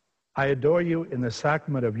 I adore you in the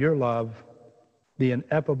sacrament of your love, the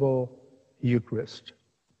ineffable Eucharist.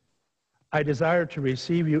 I desire to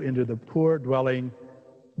receive you into the poor dwelling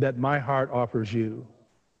that my heart offers you.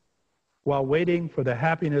 While waiting for the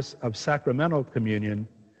happiness of sacramental communion,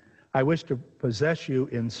 I wish to possess you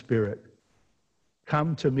in spirit.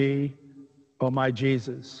 Come to me, O my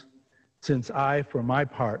Jesus, since I, for my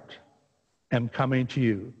part, am coming to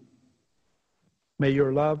you. May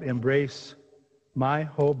your love embrace my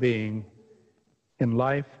whole being in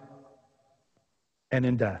life and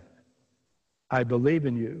in death. I believe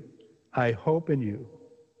in you. I hope in you.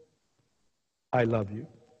 I love you.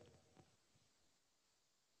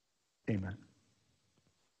 Amen.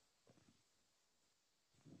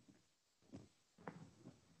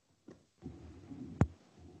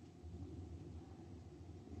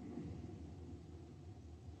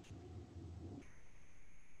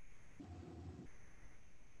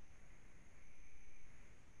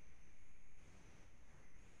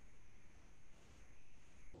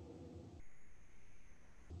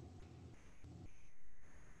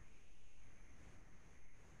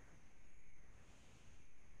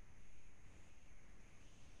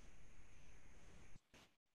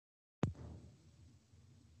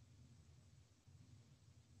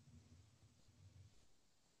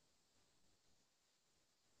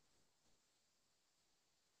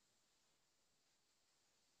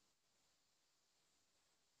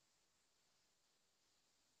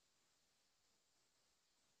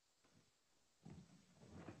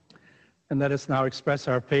 And let us now express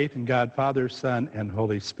our faith in God, Father, Son, and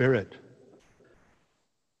Holy Spirit.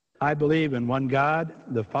 I believe in one God,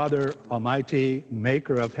 the Father Almighty,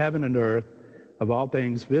 maker of heaven and earth, of all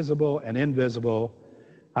things visible and invisible.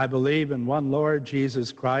 I believe in one Lord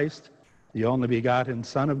Jesus Christ, the only begotten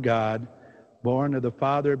Son of God, born of the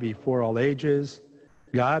Father before all ages,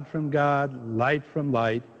 God from God, light from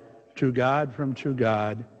light, true God from true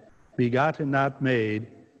God, begotten, not made,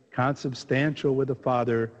 consubstantial with the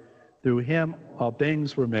Father. Through him all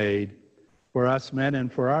things were made. For us men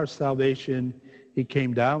and for our salvation, he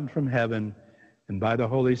came down from heaven, and by the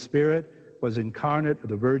Holy Spirit was incarnate of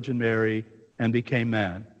the Virgin Mary and became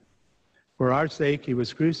man. For our sake, he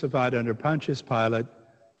was crucified under Pontius Pilate.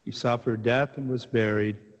 He suffered death and was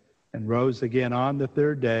buried, and rose again on the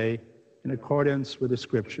third day in accordance with the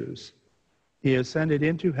Scriptures. He ascended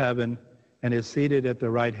into heaven and is seated at the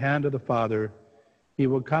right hand of the Father. He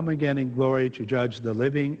will come again in glory to judge the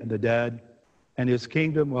living and the dead, and his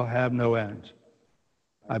kingdom will have no end.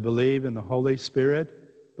 I believe in the Holy Spirit,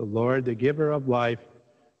 the Lord, the giver of life,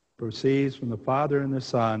 proceeds from the Father and the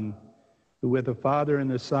Son, who with the Father and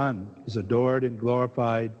the Son is adored and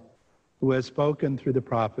glorified, who has spoken through the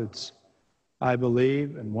prophets. I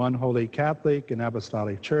believe in one holy Catholic and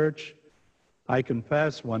Apostolic Church. I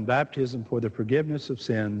confess one baptism for the forgiveness of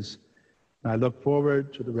sins, and I look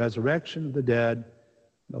forward to the resurrection of the dead and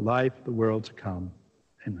the life of the world to come.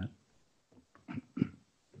 Amen.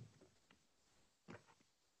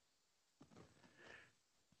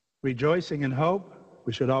 Rejoicing in hope,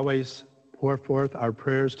 we should always pour forth our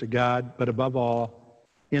prayers to God, but above all,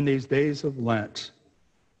 in these days of Lent,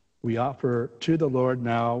 we offer to the Lord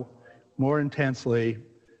now more intensely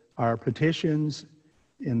our petitions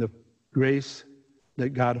in the grace that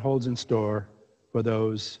God holds in store for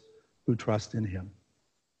those who trust in him.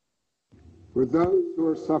 For those who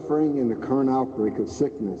are suffering in the current outbreak of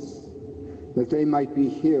sickness, that they might be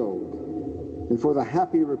healed, and for the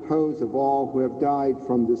happy repose of all who have died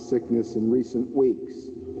from this sickness in recent weeks,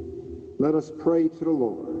 let us pray to the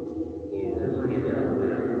Lord.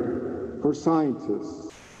 For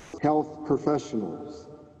scientists, health professionals,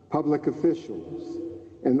 public officials,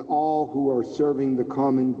 and all who are serving the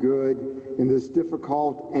common good in this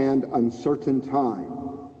difficult and uncertain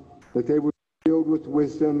time, that they would be filled with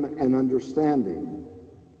wisdom and understanding,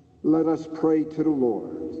 let us pray to the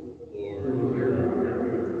Lord.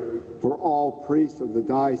 For all priests of the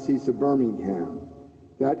Diocese of Birmingham,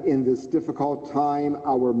 that in this difficult time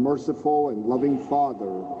our merciful and loving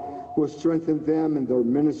Father will strengthen them in their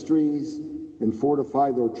ministries and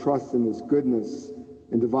fortify their trust in his goodness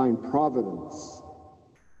and divine providence,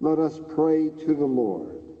 let us pray to the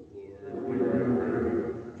Lord.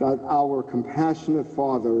 That our compassionate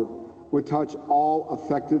Father would touch all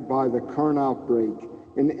affected by the current outbreak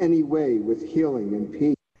in any way with healing and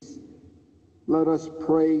peace. Let us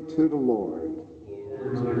pray to the Lord.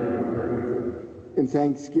 In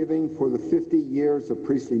thanksgiving for the 50 years of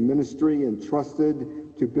priestly ministry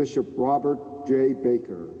entrusted to Bishop Robert J.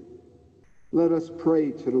 Baker, let us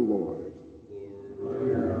pray to the Lord.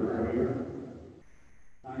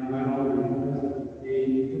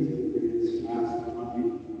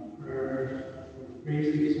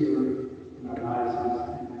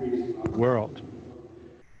 World.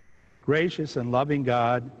 Gracious and loving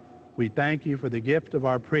God, we thank you for the gift of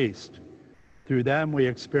our priest. Through them we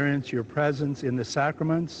experience your presence in the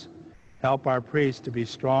sacraments. Help our priests to be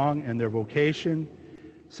strong in their vocation.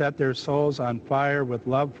 Set their souls on fire with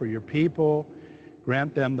love for your people.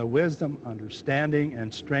 Grant them the wisdom, understanding,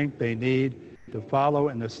 and strength they need to follow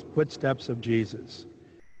in the footsteps of Jesus.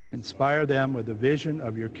 Inspire them with the vision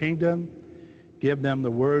of your kingdom. Give them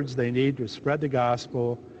the words they need to spread the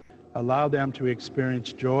gospel. Allow them to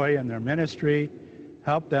experience joy in their ministry.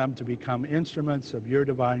 Help them to become instruments of your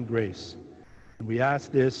divine grace. And we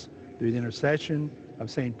ask this through the intercession of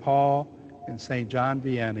St. Paul and St. John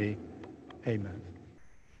Vianney. Amen.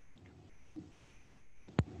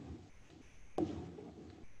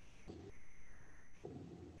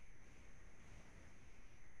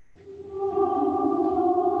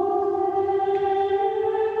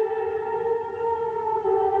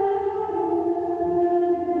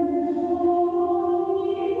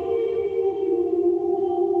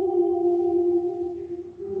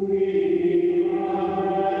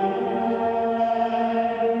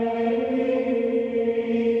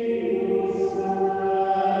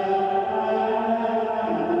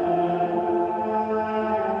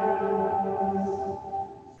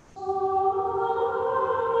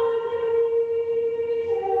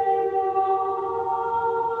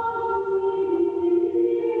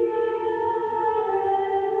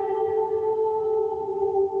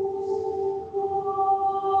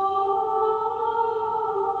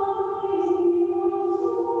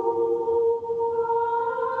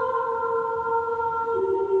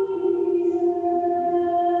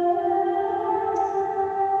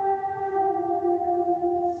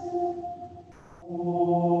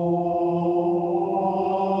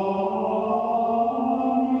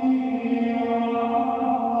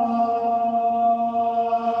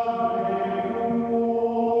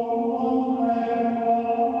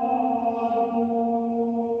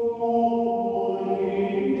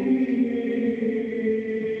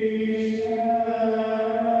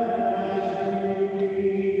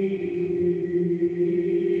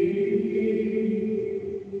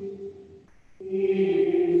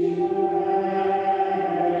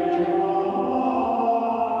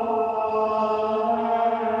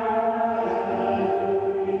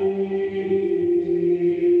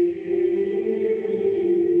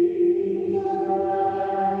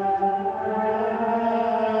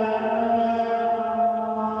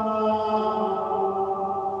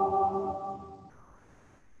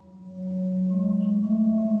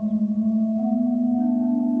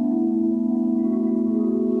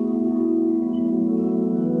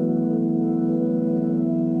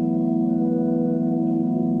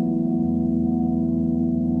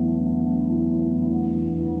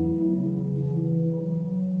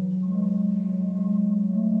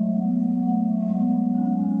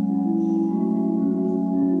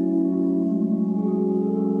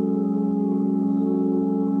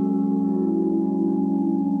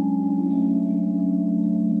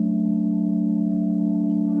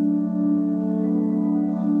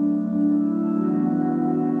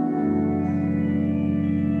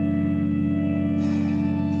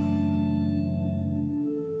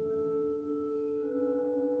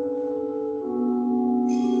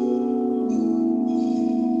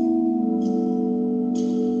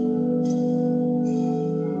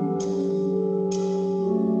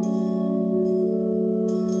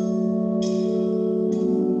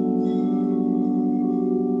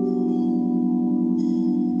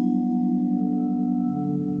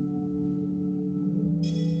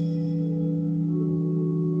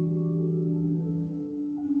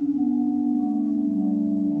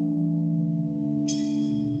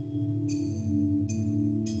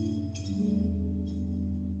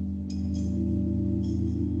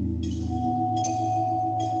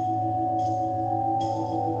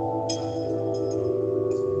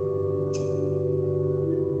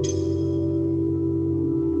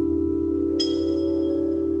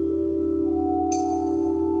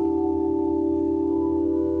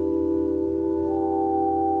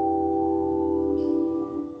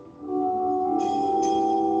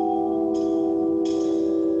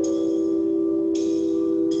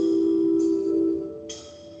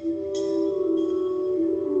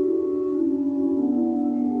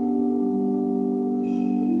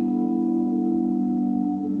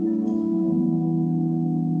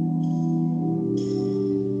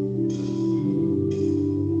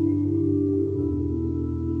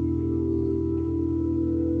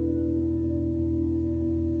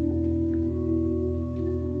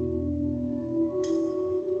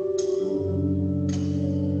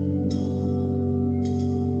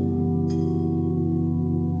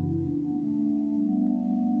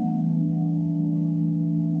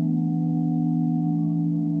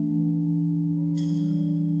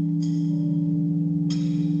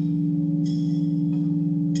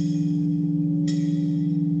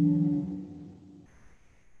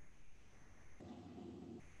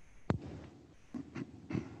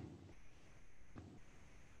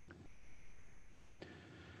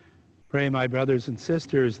 Pray, my brothers and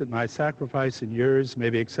sisters, that my sacrifice and yours may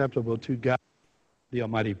be acceptable to God, the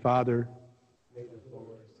Almighty Father.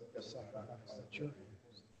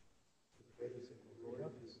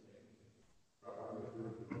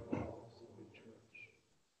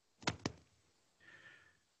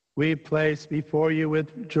 We place before you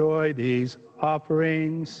with joy these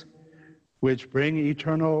offerings, which bring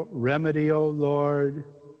eternal remedy, O Lord,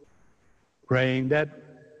 praying that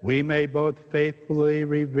we may both faithfully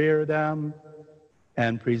revere them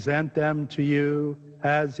and present them to you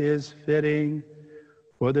as is fitting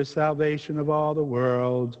for the salvation of all the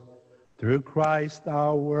world, through Christ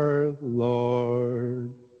our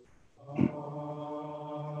Lord.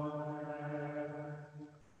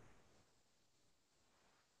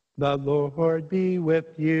 The Lord be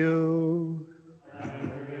with you.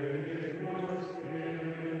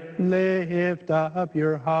 Lift up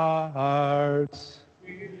your hearts.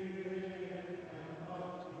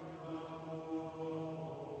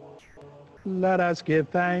 Let us give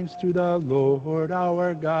thanks to the Lord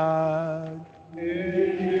our God.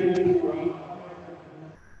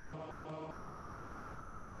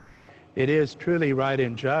 It is truly right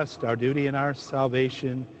and just, our duty and our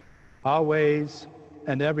salvation, always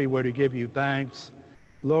and everywhere to give you thanks,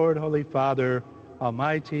 Lord, Holy Father,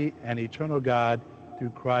 Almighty and eternal God, through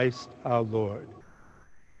Christ our Lord.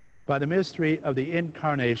 By the mystery of the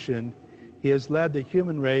Incarnation, he has led the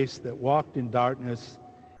human race that walked in darkness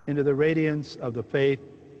into the radiance of the faith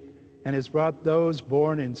and has brought those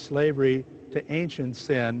born in slavery to ancient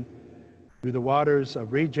sin through the waters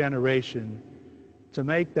of regeneration to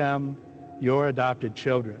make them your adopted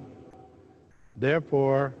children.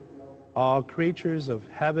 Therefore, all creatures of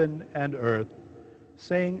heaven and earth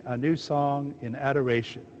sing a new song in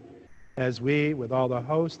adoration as we, with all the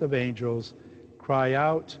host of angels, cry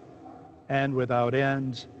out and without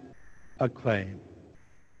end acclaim.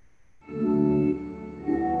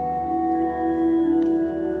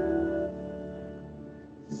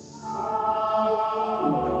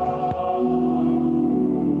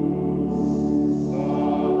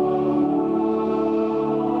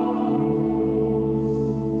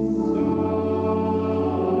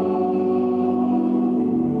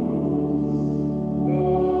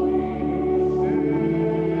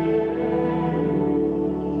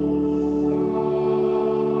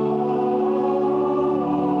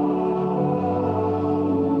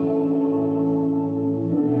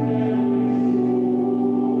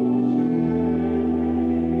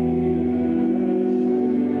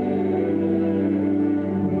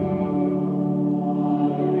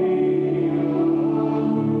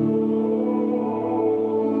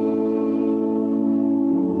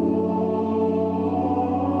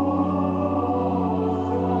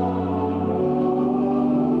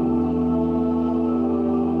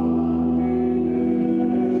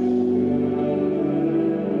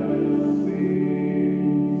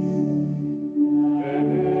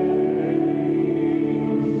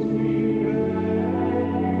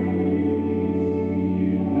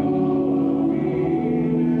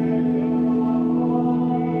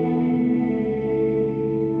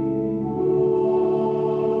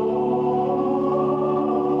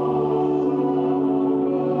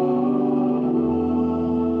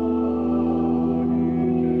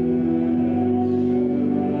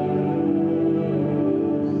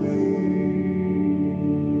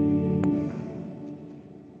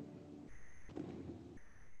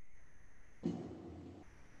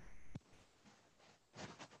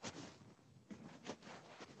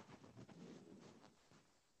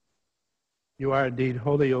 You are indeed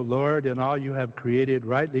holy, O Lord, and all you have created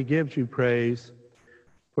rightly gives you praise.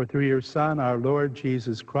 For through your Son, our Lord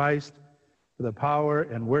Jesus Christ, with the power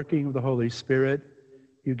and working of the Holy Spirit,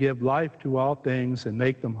 you give life to all things and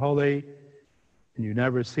make them holy, and you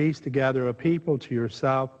never cease to gather a people to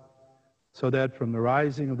yourself, so that from the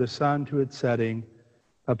rising of the sun to its setting,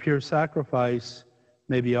 a pure sacrifice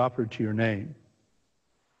may be offered to your name.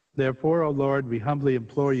 Therefore, O Lord, we humbly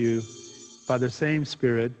implore you, by the same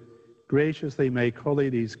Spirit, graciously make holy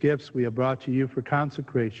these gifts we have brought to you for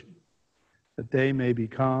consecration, that they may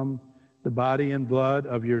become the body and blood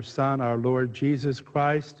of your Son, our Lord Jesus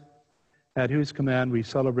Christ, at whose command we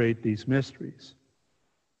celebrate these mysteries.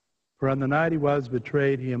 For on the night he was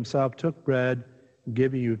betrayed, he himself took bread, and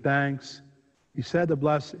giving you thanks, he said the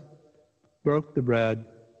blessing, broke the bread,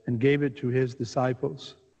 and gave it to his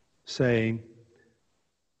disciples, saying,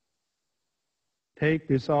 "Take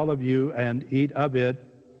this, all of you, and eat of it,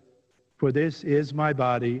 for this is my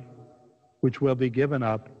body, which will be given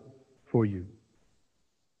up for you."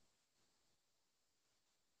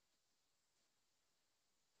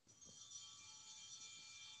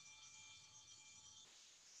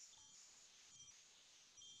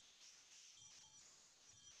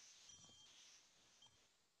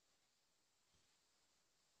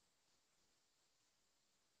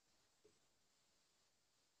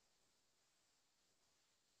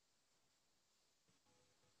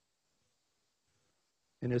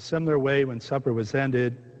 In a similar way, when supper was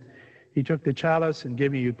ended, he took the chalice, and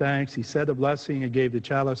giving you thanks, he said a blessing and gave the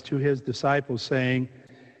chalice to his disciples, saying,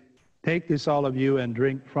 "Take this, all of you, and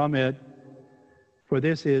drink from it, for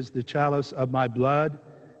this is the chalice of my blood,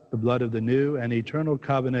 the blood of the new and eternal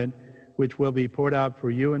covenant, which will be poured out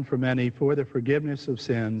for you and for many for the forgiveness of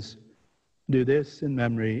sins. Do this in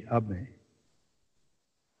memory of me."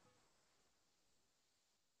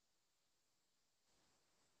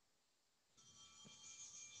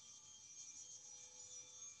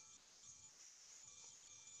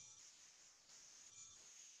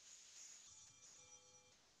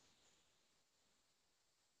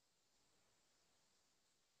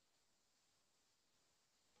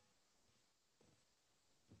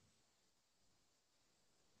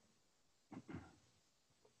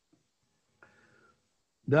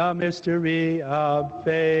 The mystery of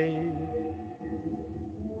faith.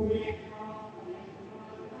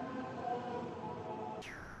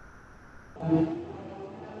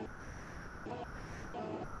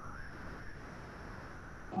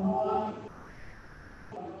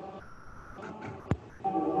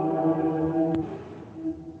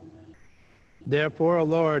 Therefore, O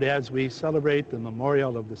Lord, as we celebrate the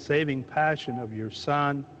memorial of the saving passion of your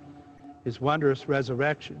Son, his wondrous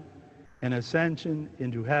resurrection and ascension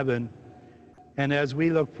into heaven, and as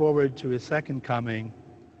we look forward to his second coming,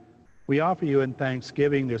 we offer you in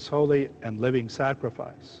thanksgiving this holy and living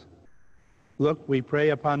sacrifice. Look, we pray,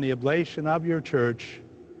 upon the oblation of your church,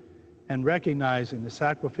 and recognizing the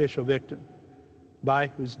sacrificial victim by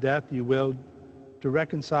whose death you willed to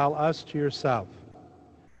reconcile us to yourself.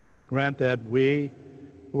 Grant that we,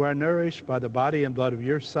 who are nourished by the body and blood of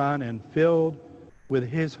your Son and filled with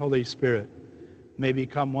his Holy Spirit, may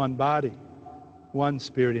become one body, one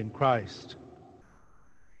spirit in Christ.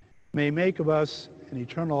 May make of us an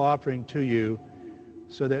eternal offering to you,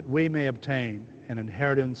 so that we may obtain an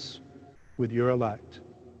inheritance with your elect,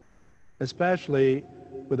 especially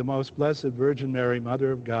with the most blessed Virgin Mary,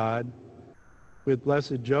 Mother of God, with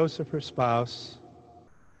blessed Joseph, her spouse,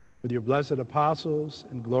 with your blessed apostles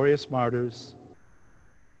and glorious martyrs,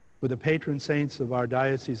 with the patron saints of our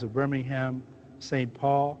Diocese of Birmingham, St.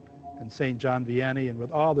 Paul and St. John Vianney, and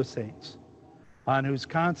with all the saints, on whose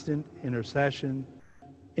constant intercession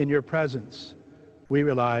in your presence we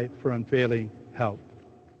rely for unfailing help.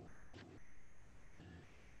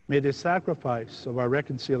 May the sacrifice of our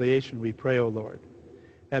reconciliation, we pray, O Lord,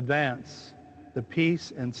 advance the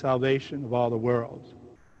peace and salvation of all the world.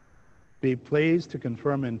 Be pleased to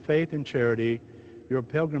confirm in faith and charity your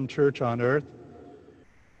pilgrim church on earth,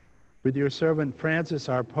 with your servant Francis,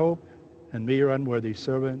 our Pope, and me, your unworthy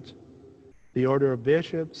servant, the order of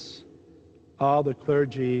bishops, all the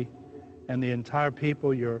clergy, and the entire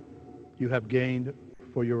people you have gained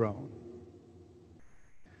for your own.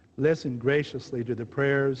 Listen graciously to the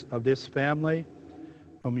prayers of this family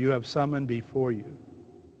whom you have summoned before you.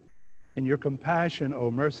 In your compassion,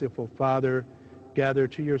 O merciful Father, gather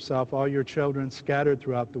to yourself all your children scattered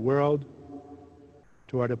throughout the world,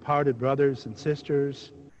 to our departed brothers and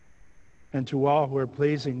sisters, and to all who are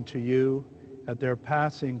pleasing to you at their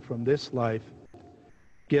passing from this life.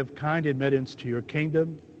 Give kind admittance to your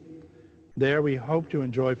kingdom. There we hope to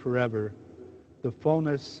enjoy forever the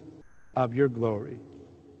fullness of your glory.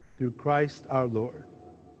 Through Christ our Lord,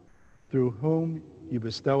 through whom you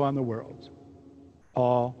bestow on the world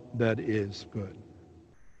all that is good.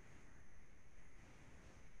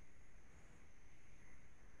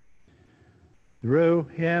 Through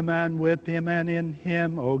him and with him and in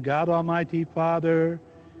him, O God Almighty Father,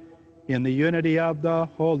 in the unity of the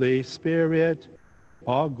Holy Spirit,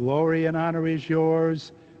 all glory and honor is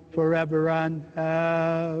yours forever and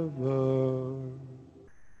ever.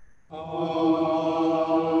 Amen.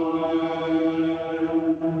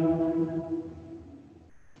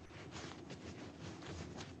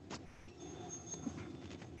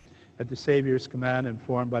 At the Savior's command,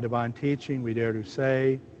 informed by divine teaching, we dare to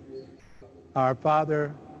say, Our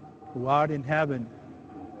Father, who art in heaven,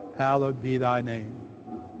 hallowed be thy name.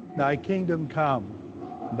 Thy kingdom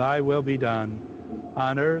come, thy will be done,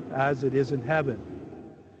 on earth as it is in heaven.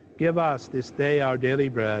 Give us this day our daily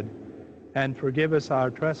bread, and forgive us our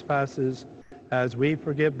trespasses as we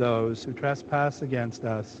forgive those who trespass against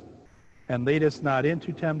us. And lead us not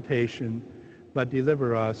into temptation, but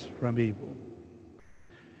deliver us from evil.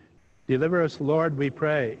 Deliver us, Lord, we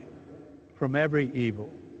pray, from every evil.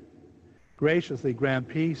 Graciously grant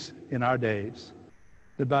peace in our days,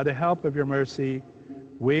 that by the help of your mercy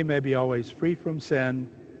we may be always free from sin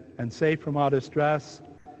and safe from all distress,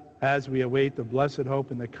 as we await the blessed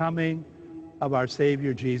hope in the coming of our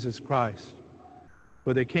Savior Jesus Christ.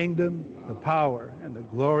 For the kingdom, the power, and the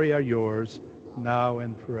glory are yours now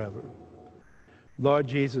and forever. Lord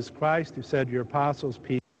Jesus Christ, who said to your apostles,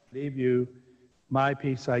 peace I leave you, my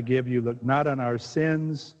peace I give you, look not on our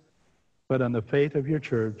sins, but on the faith of your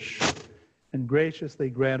church, and graciously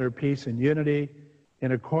grant her peace and unity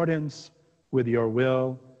in accordance with your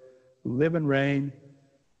will, who live and reign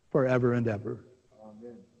forever and ever.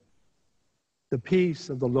 Amen. The peace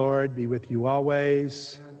of the Lord be with you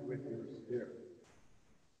always. And with your spirit.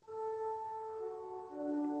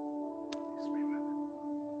 Peace be with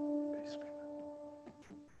you. Peace be with you.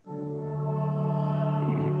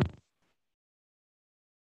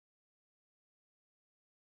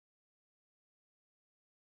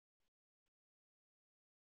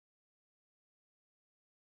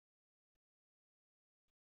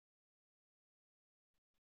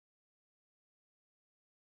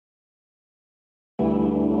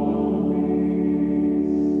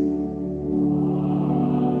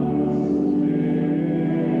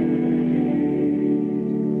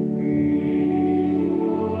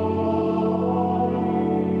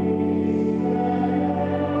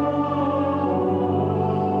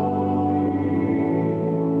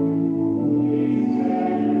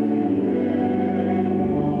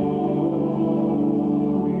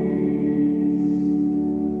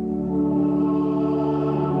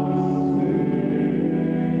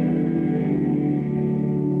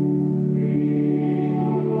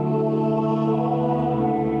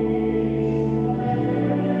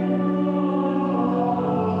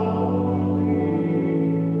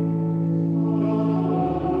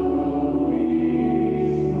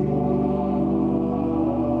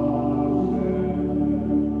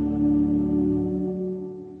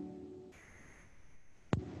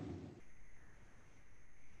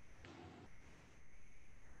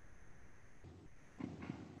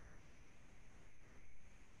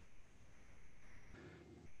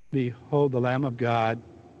 Behold the Lamb of God.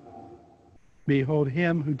 Behold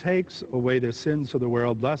him who takes away the sins of the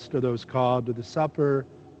world. Blessed are those called to the supper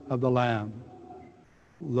of the Lamb.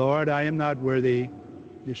 Lord, I am not worthy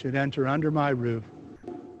you should enter under my roof,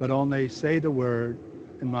 but only say the word,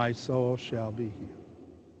 and my soul shall be healed.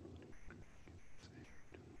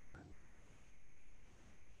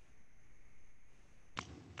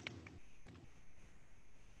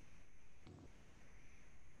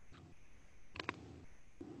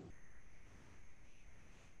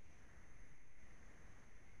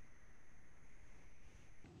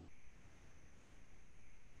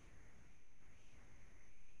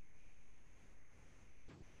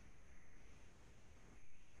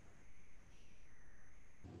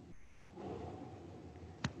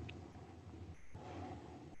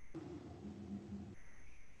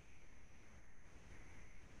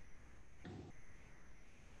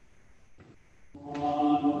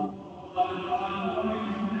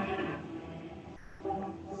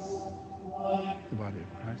 The body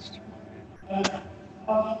of Christ.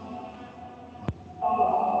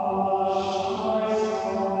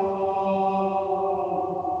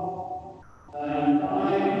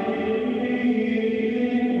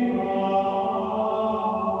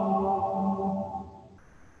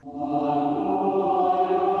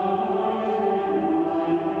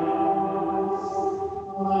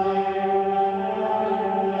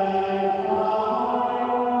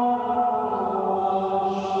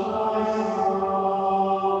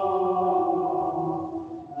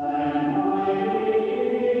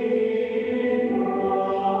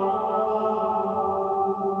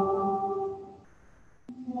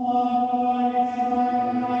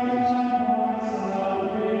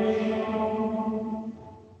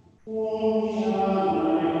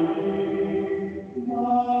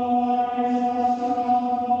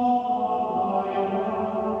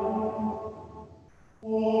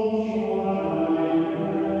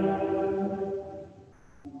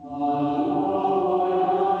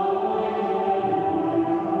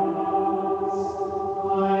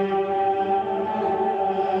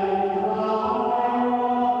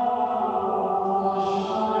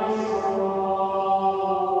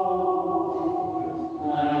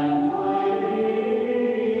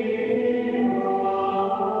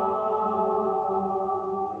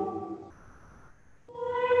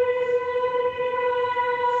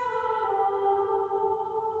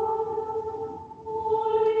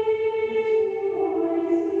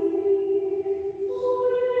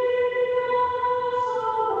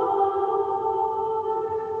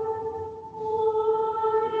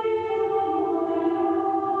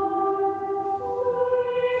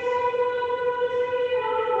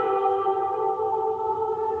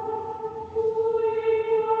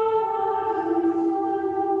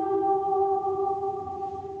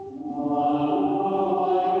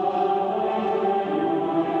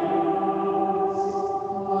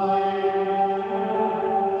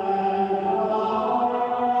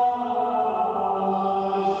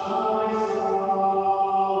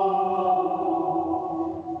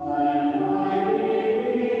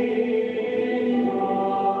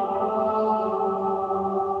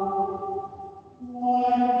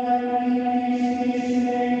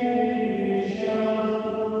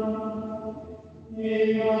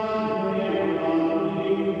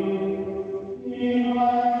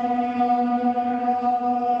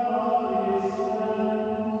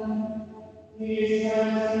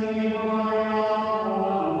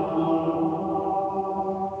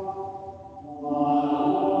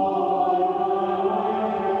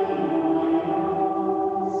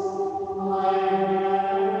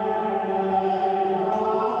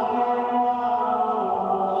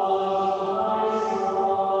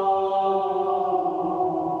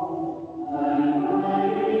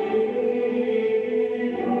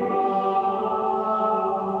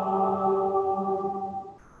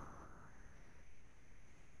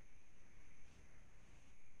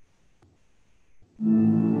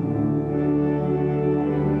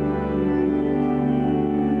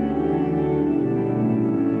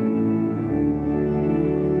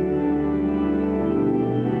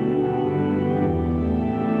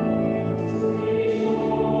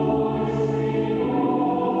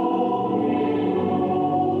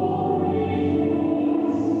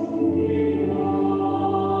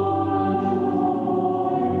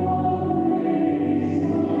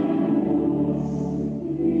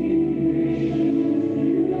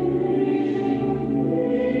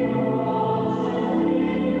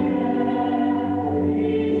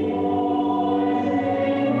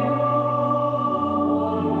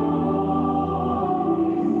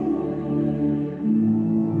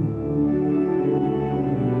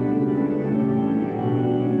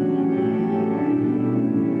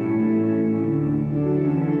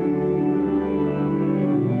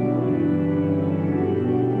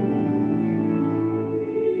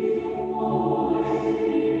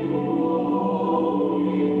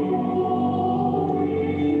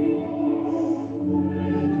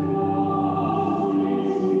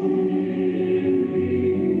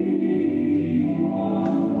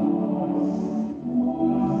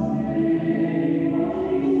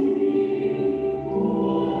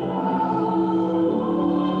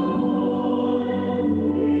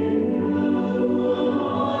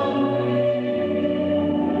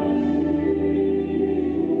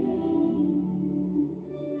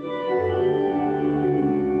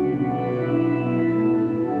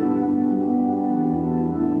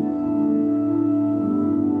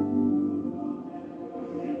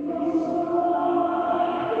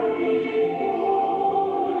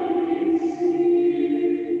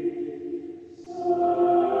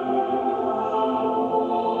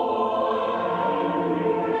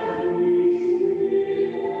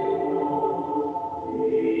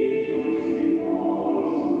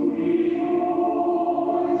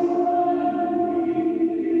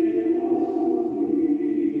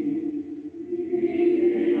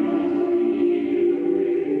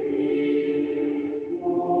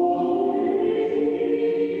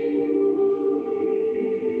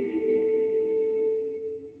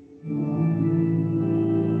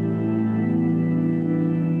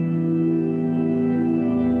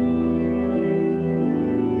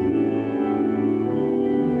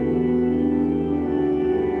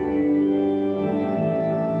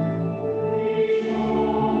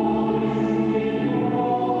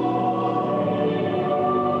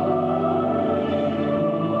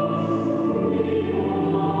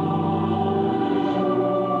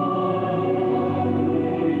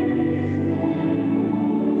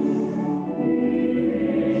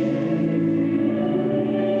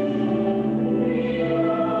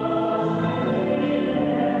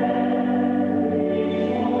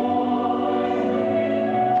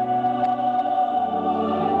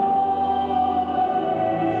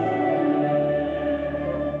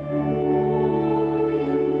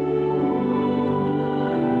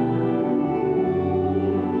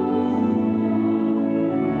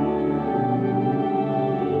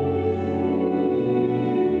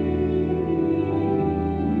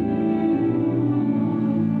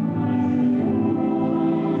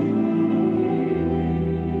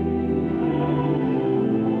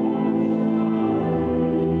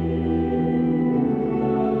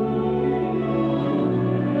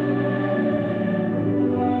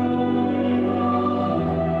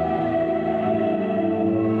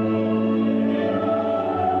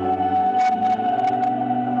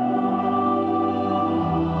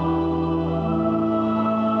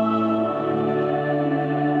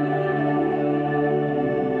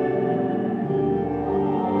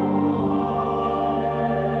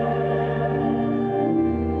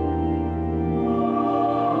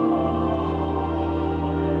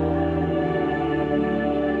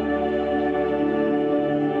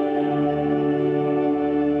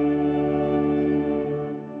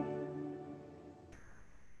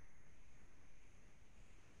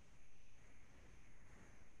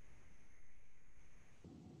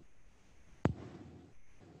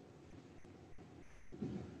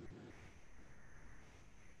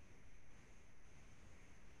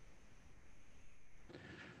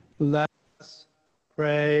 Let us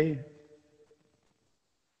pray.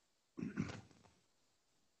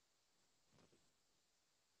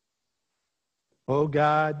 O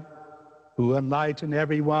God, who enlighten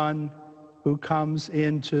everyone who comes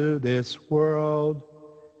into this world,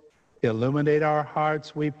 illuminate our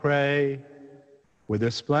hearts, we pray, with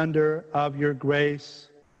the splendor of your grace,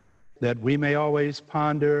 that we may always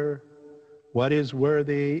ponder what is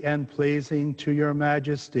worthy and pleasing to your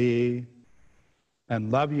majesty, and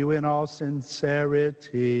love you in all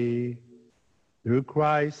sincerity, through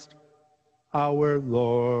Christ our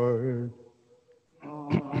Lord.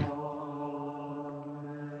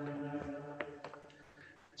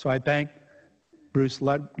 So I thank Bruce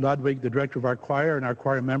Ludwig, the director of our choir, and our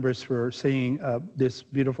choir members for singing this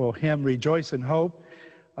beautiful hymn, Rejoice in Hope.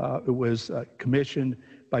 It was commissioned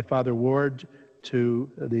by Father Ward to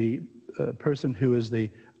the person who is the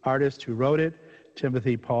artist who wrote it,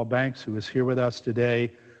 Timothy Paul Banks, who is here with us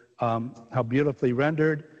today. How beautifully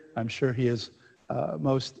rendered. I'm sure he is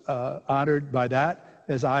most honored by that,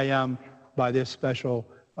 as I am by this special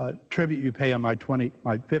tribute you pay on my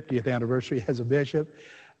 50th anniversary as a bishop,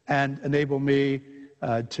 and enable me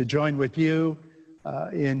to join with you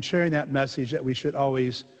in sharing that message that we should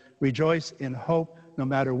always rejoice in hope, no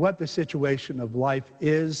matter what the situation of life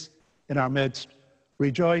is in our midst.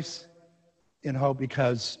 Rejoice in hope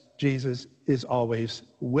because Jesus is always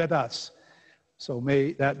with us. So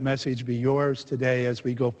may that message be yours today as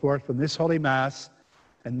we go forth from this Holy Mass,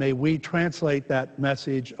 and may we translate that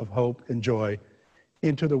message of hope and joy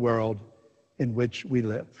into the world in which we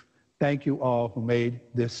live. Thank you all who made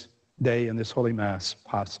this day and this Holy Mass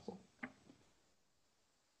possible.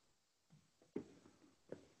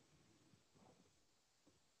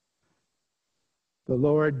 The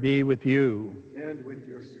Lord be with you. And with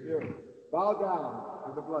your spirit. Bow down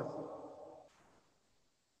to the blessing.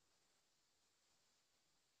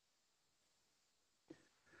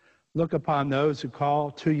 Look upon those who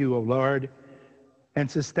call to you, O Lord, and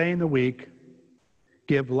sustain the weak.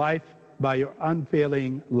 Give life by your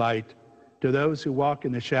unfailing light to those who walk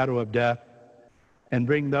in the shadow of death, and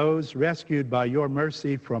bring those rescued by your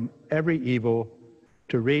mercy from every evil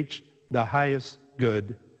to reach the highest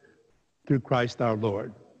good, through Christ our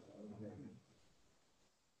Lord. Amen.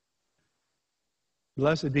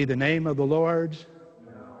 Blessed be the name of the Lord.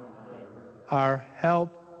 Our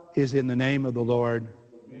help is in the name of the Lord.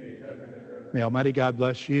 May Almighty God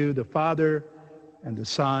bless you, the Father, and the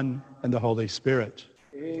Son, and the Holy Spirit.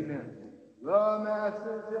 Amen. The Mass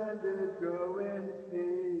is ended. Go in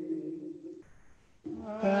peace.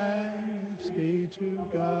 Thanks be to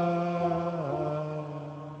God.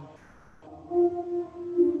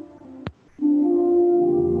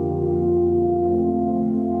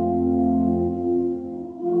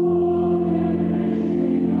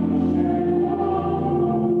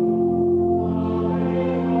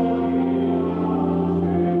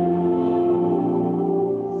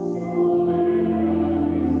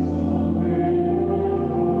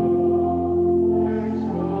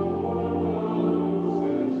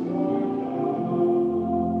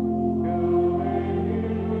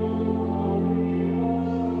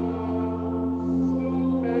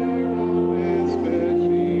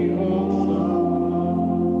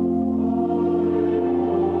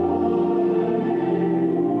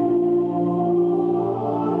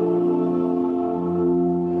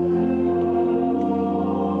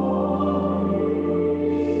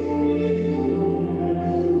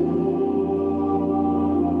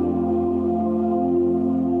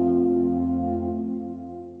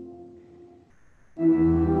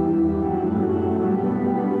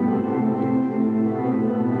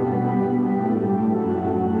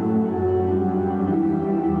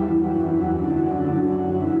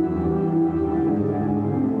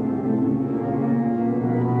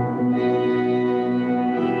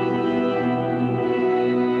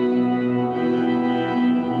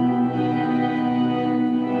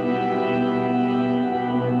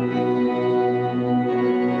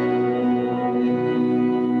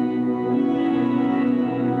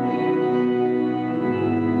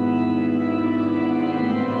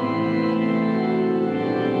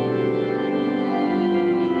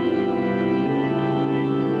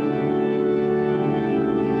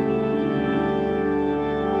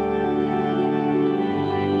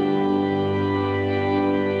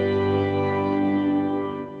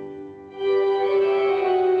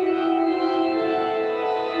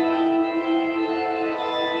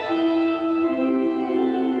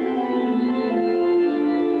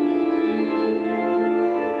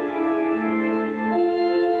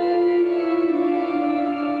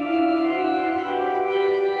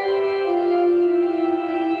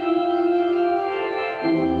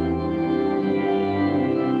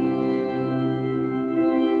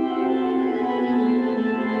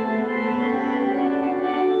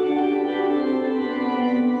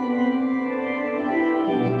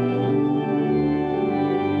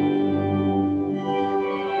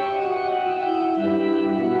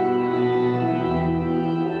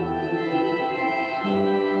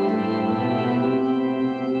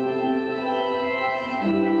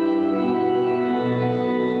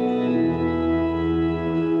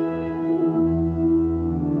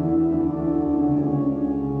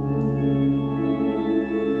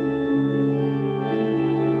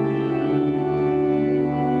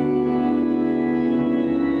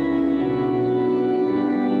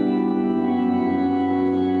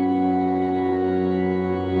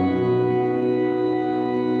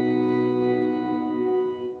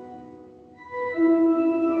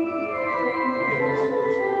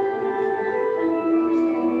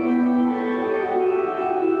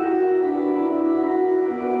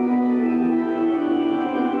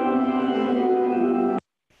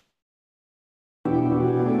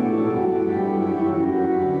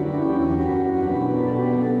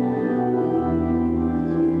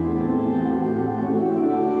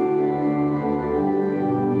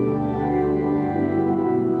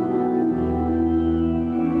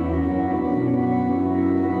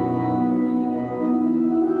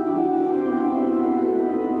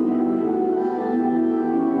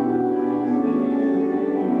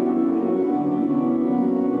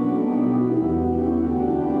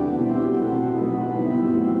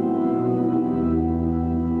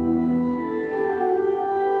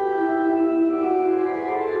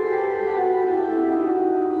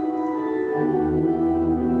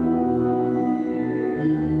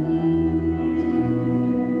 you.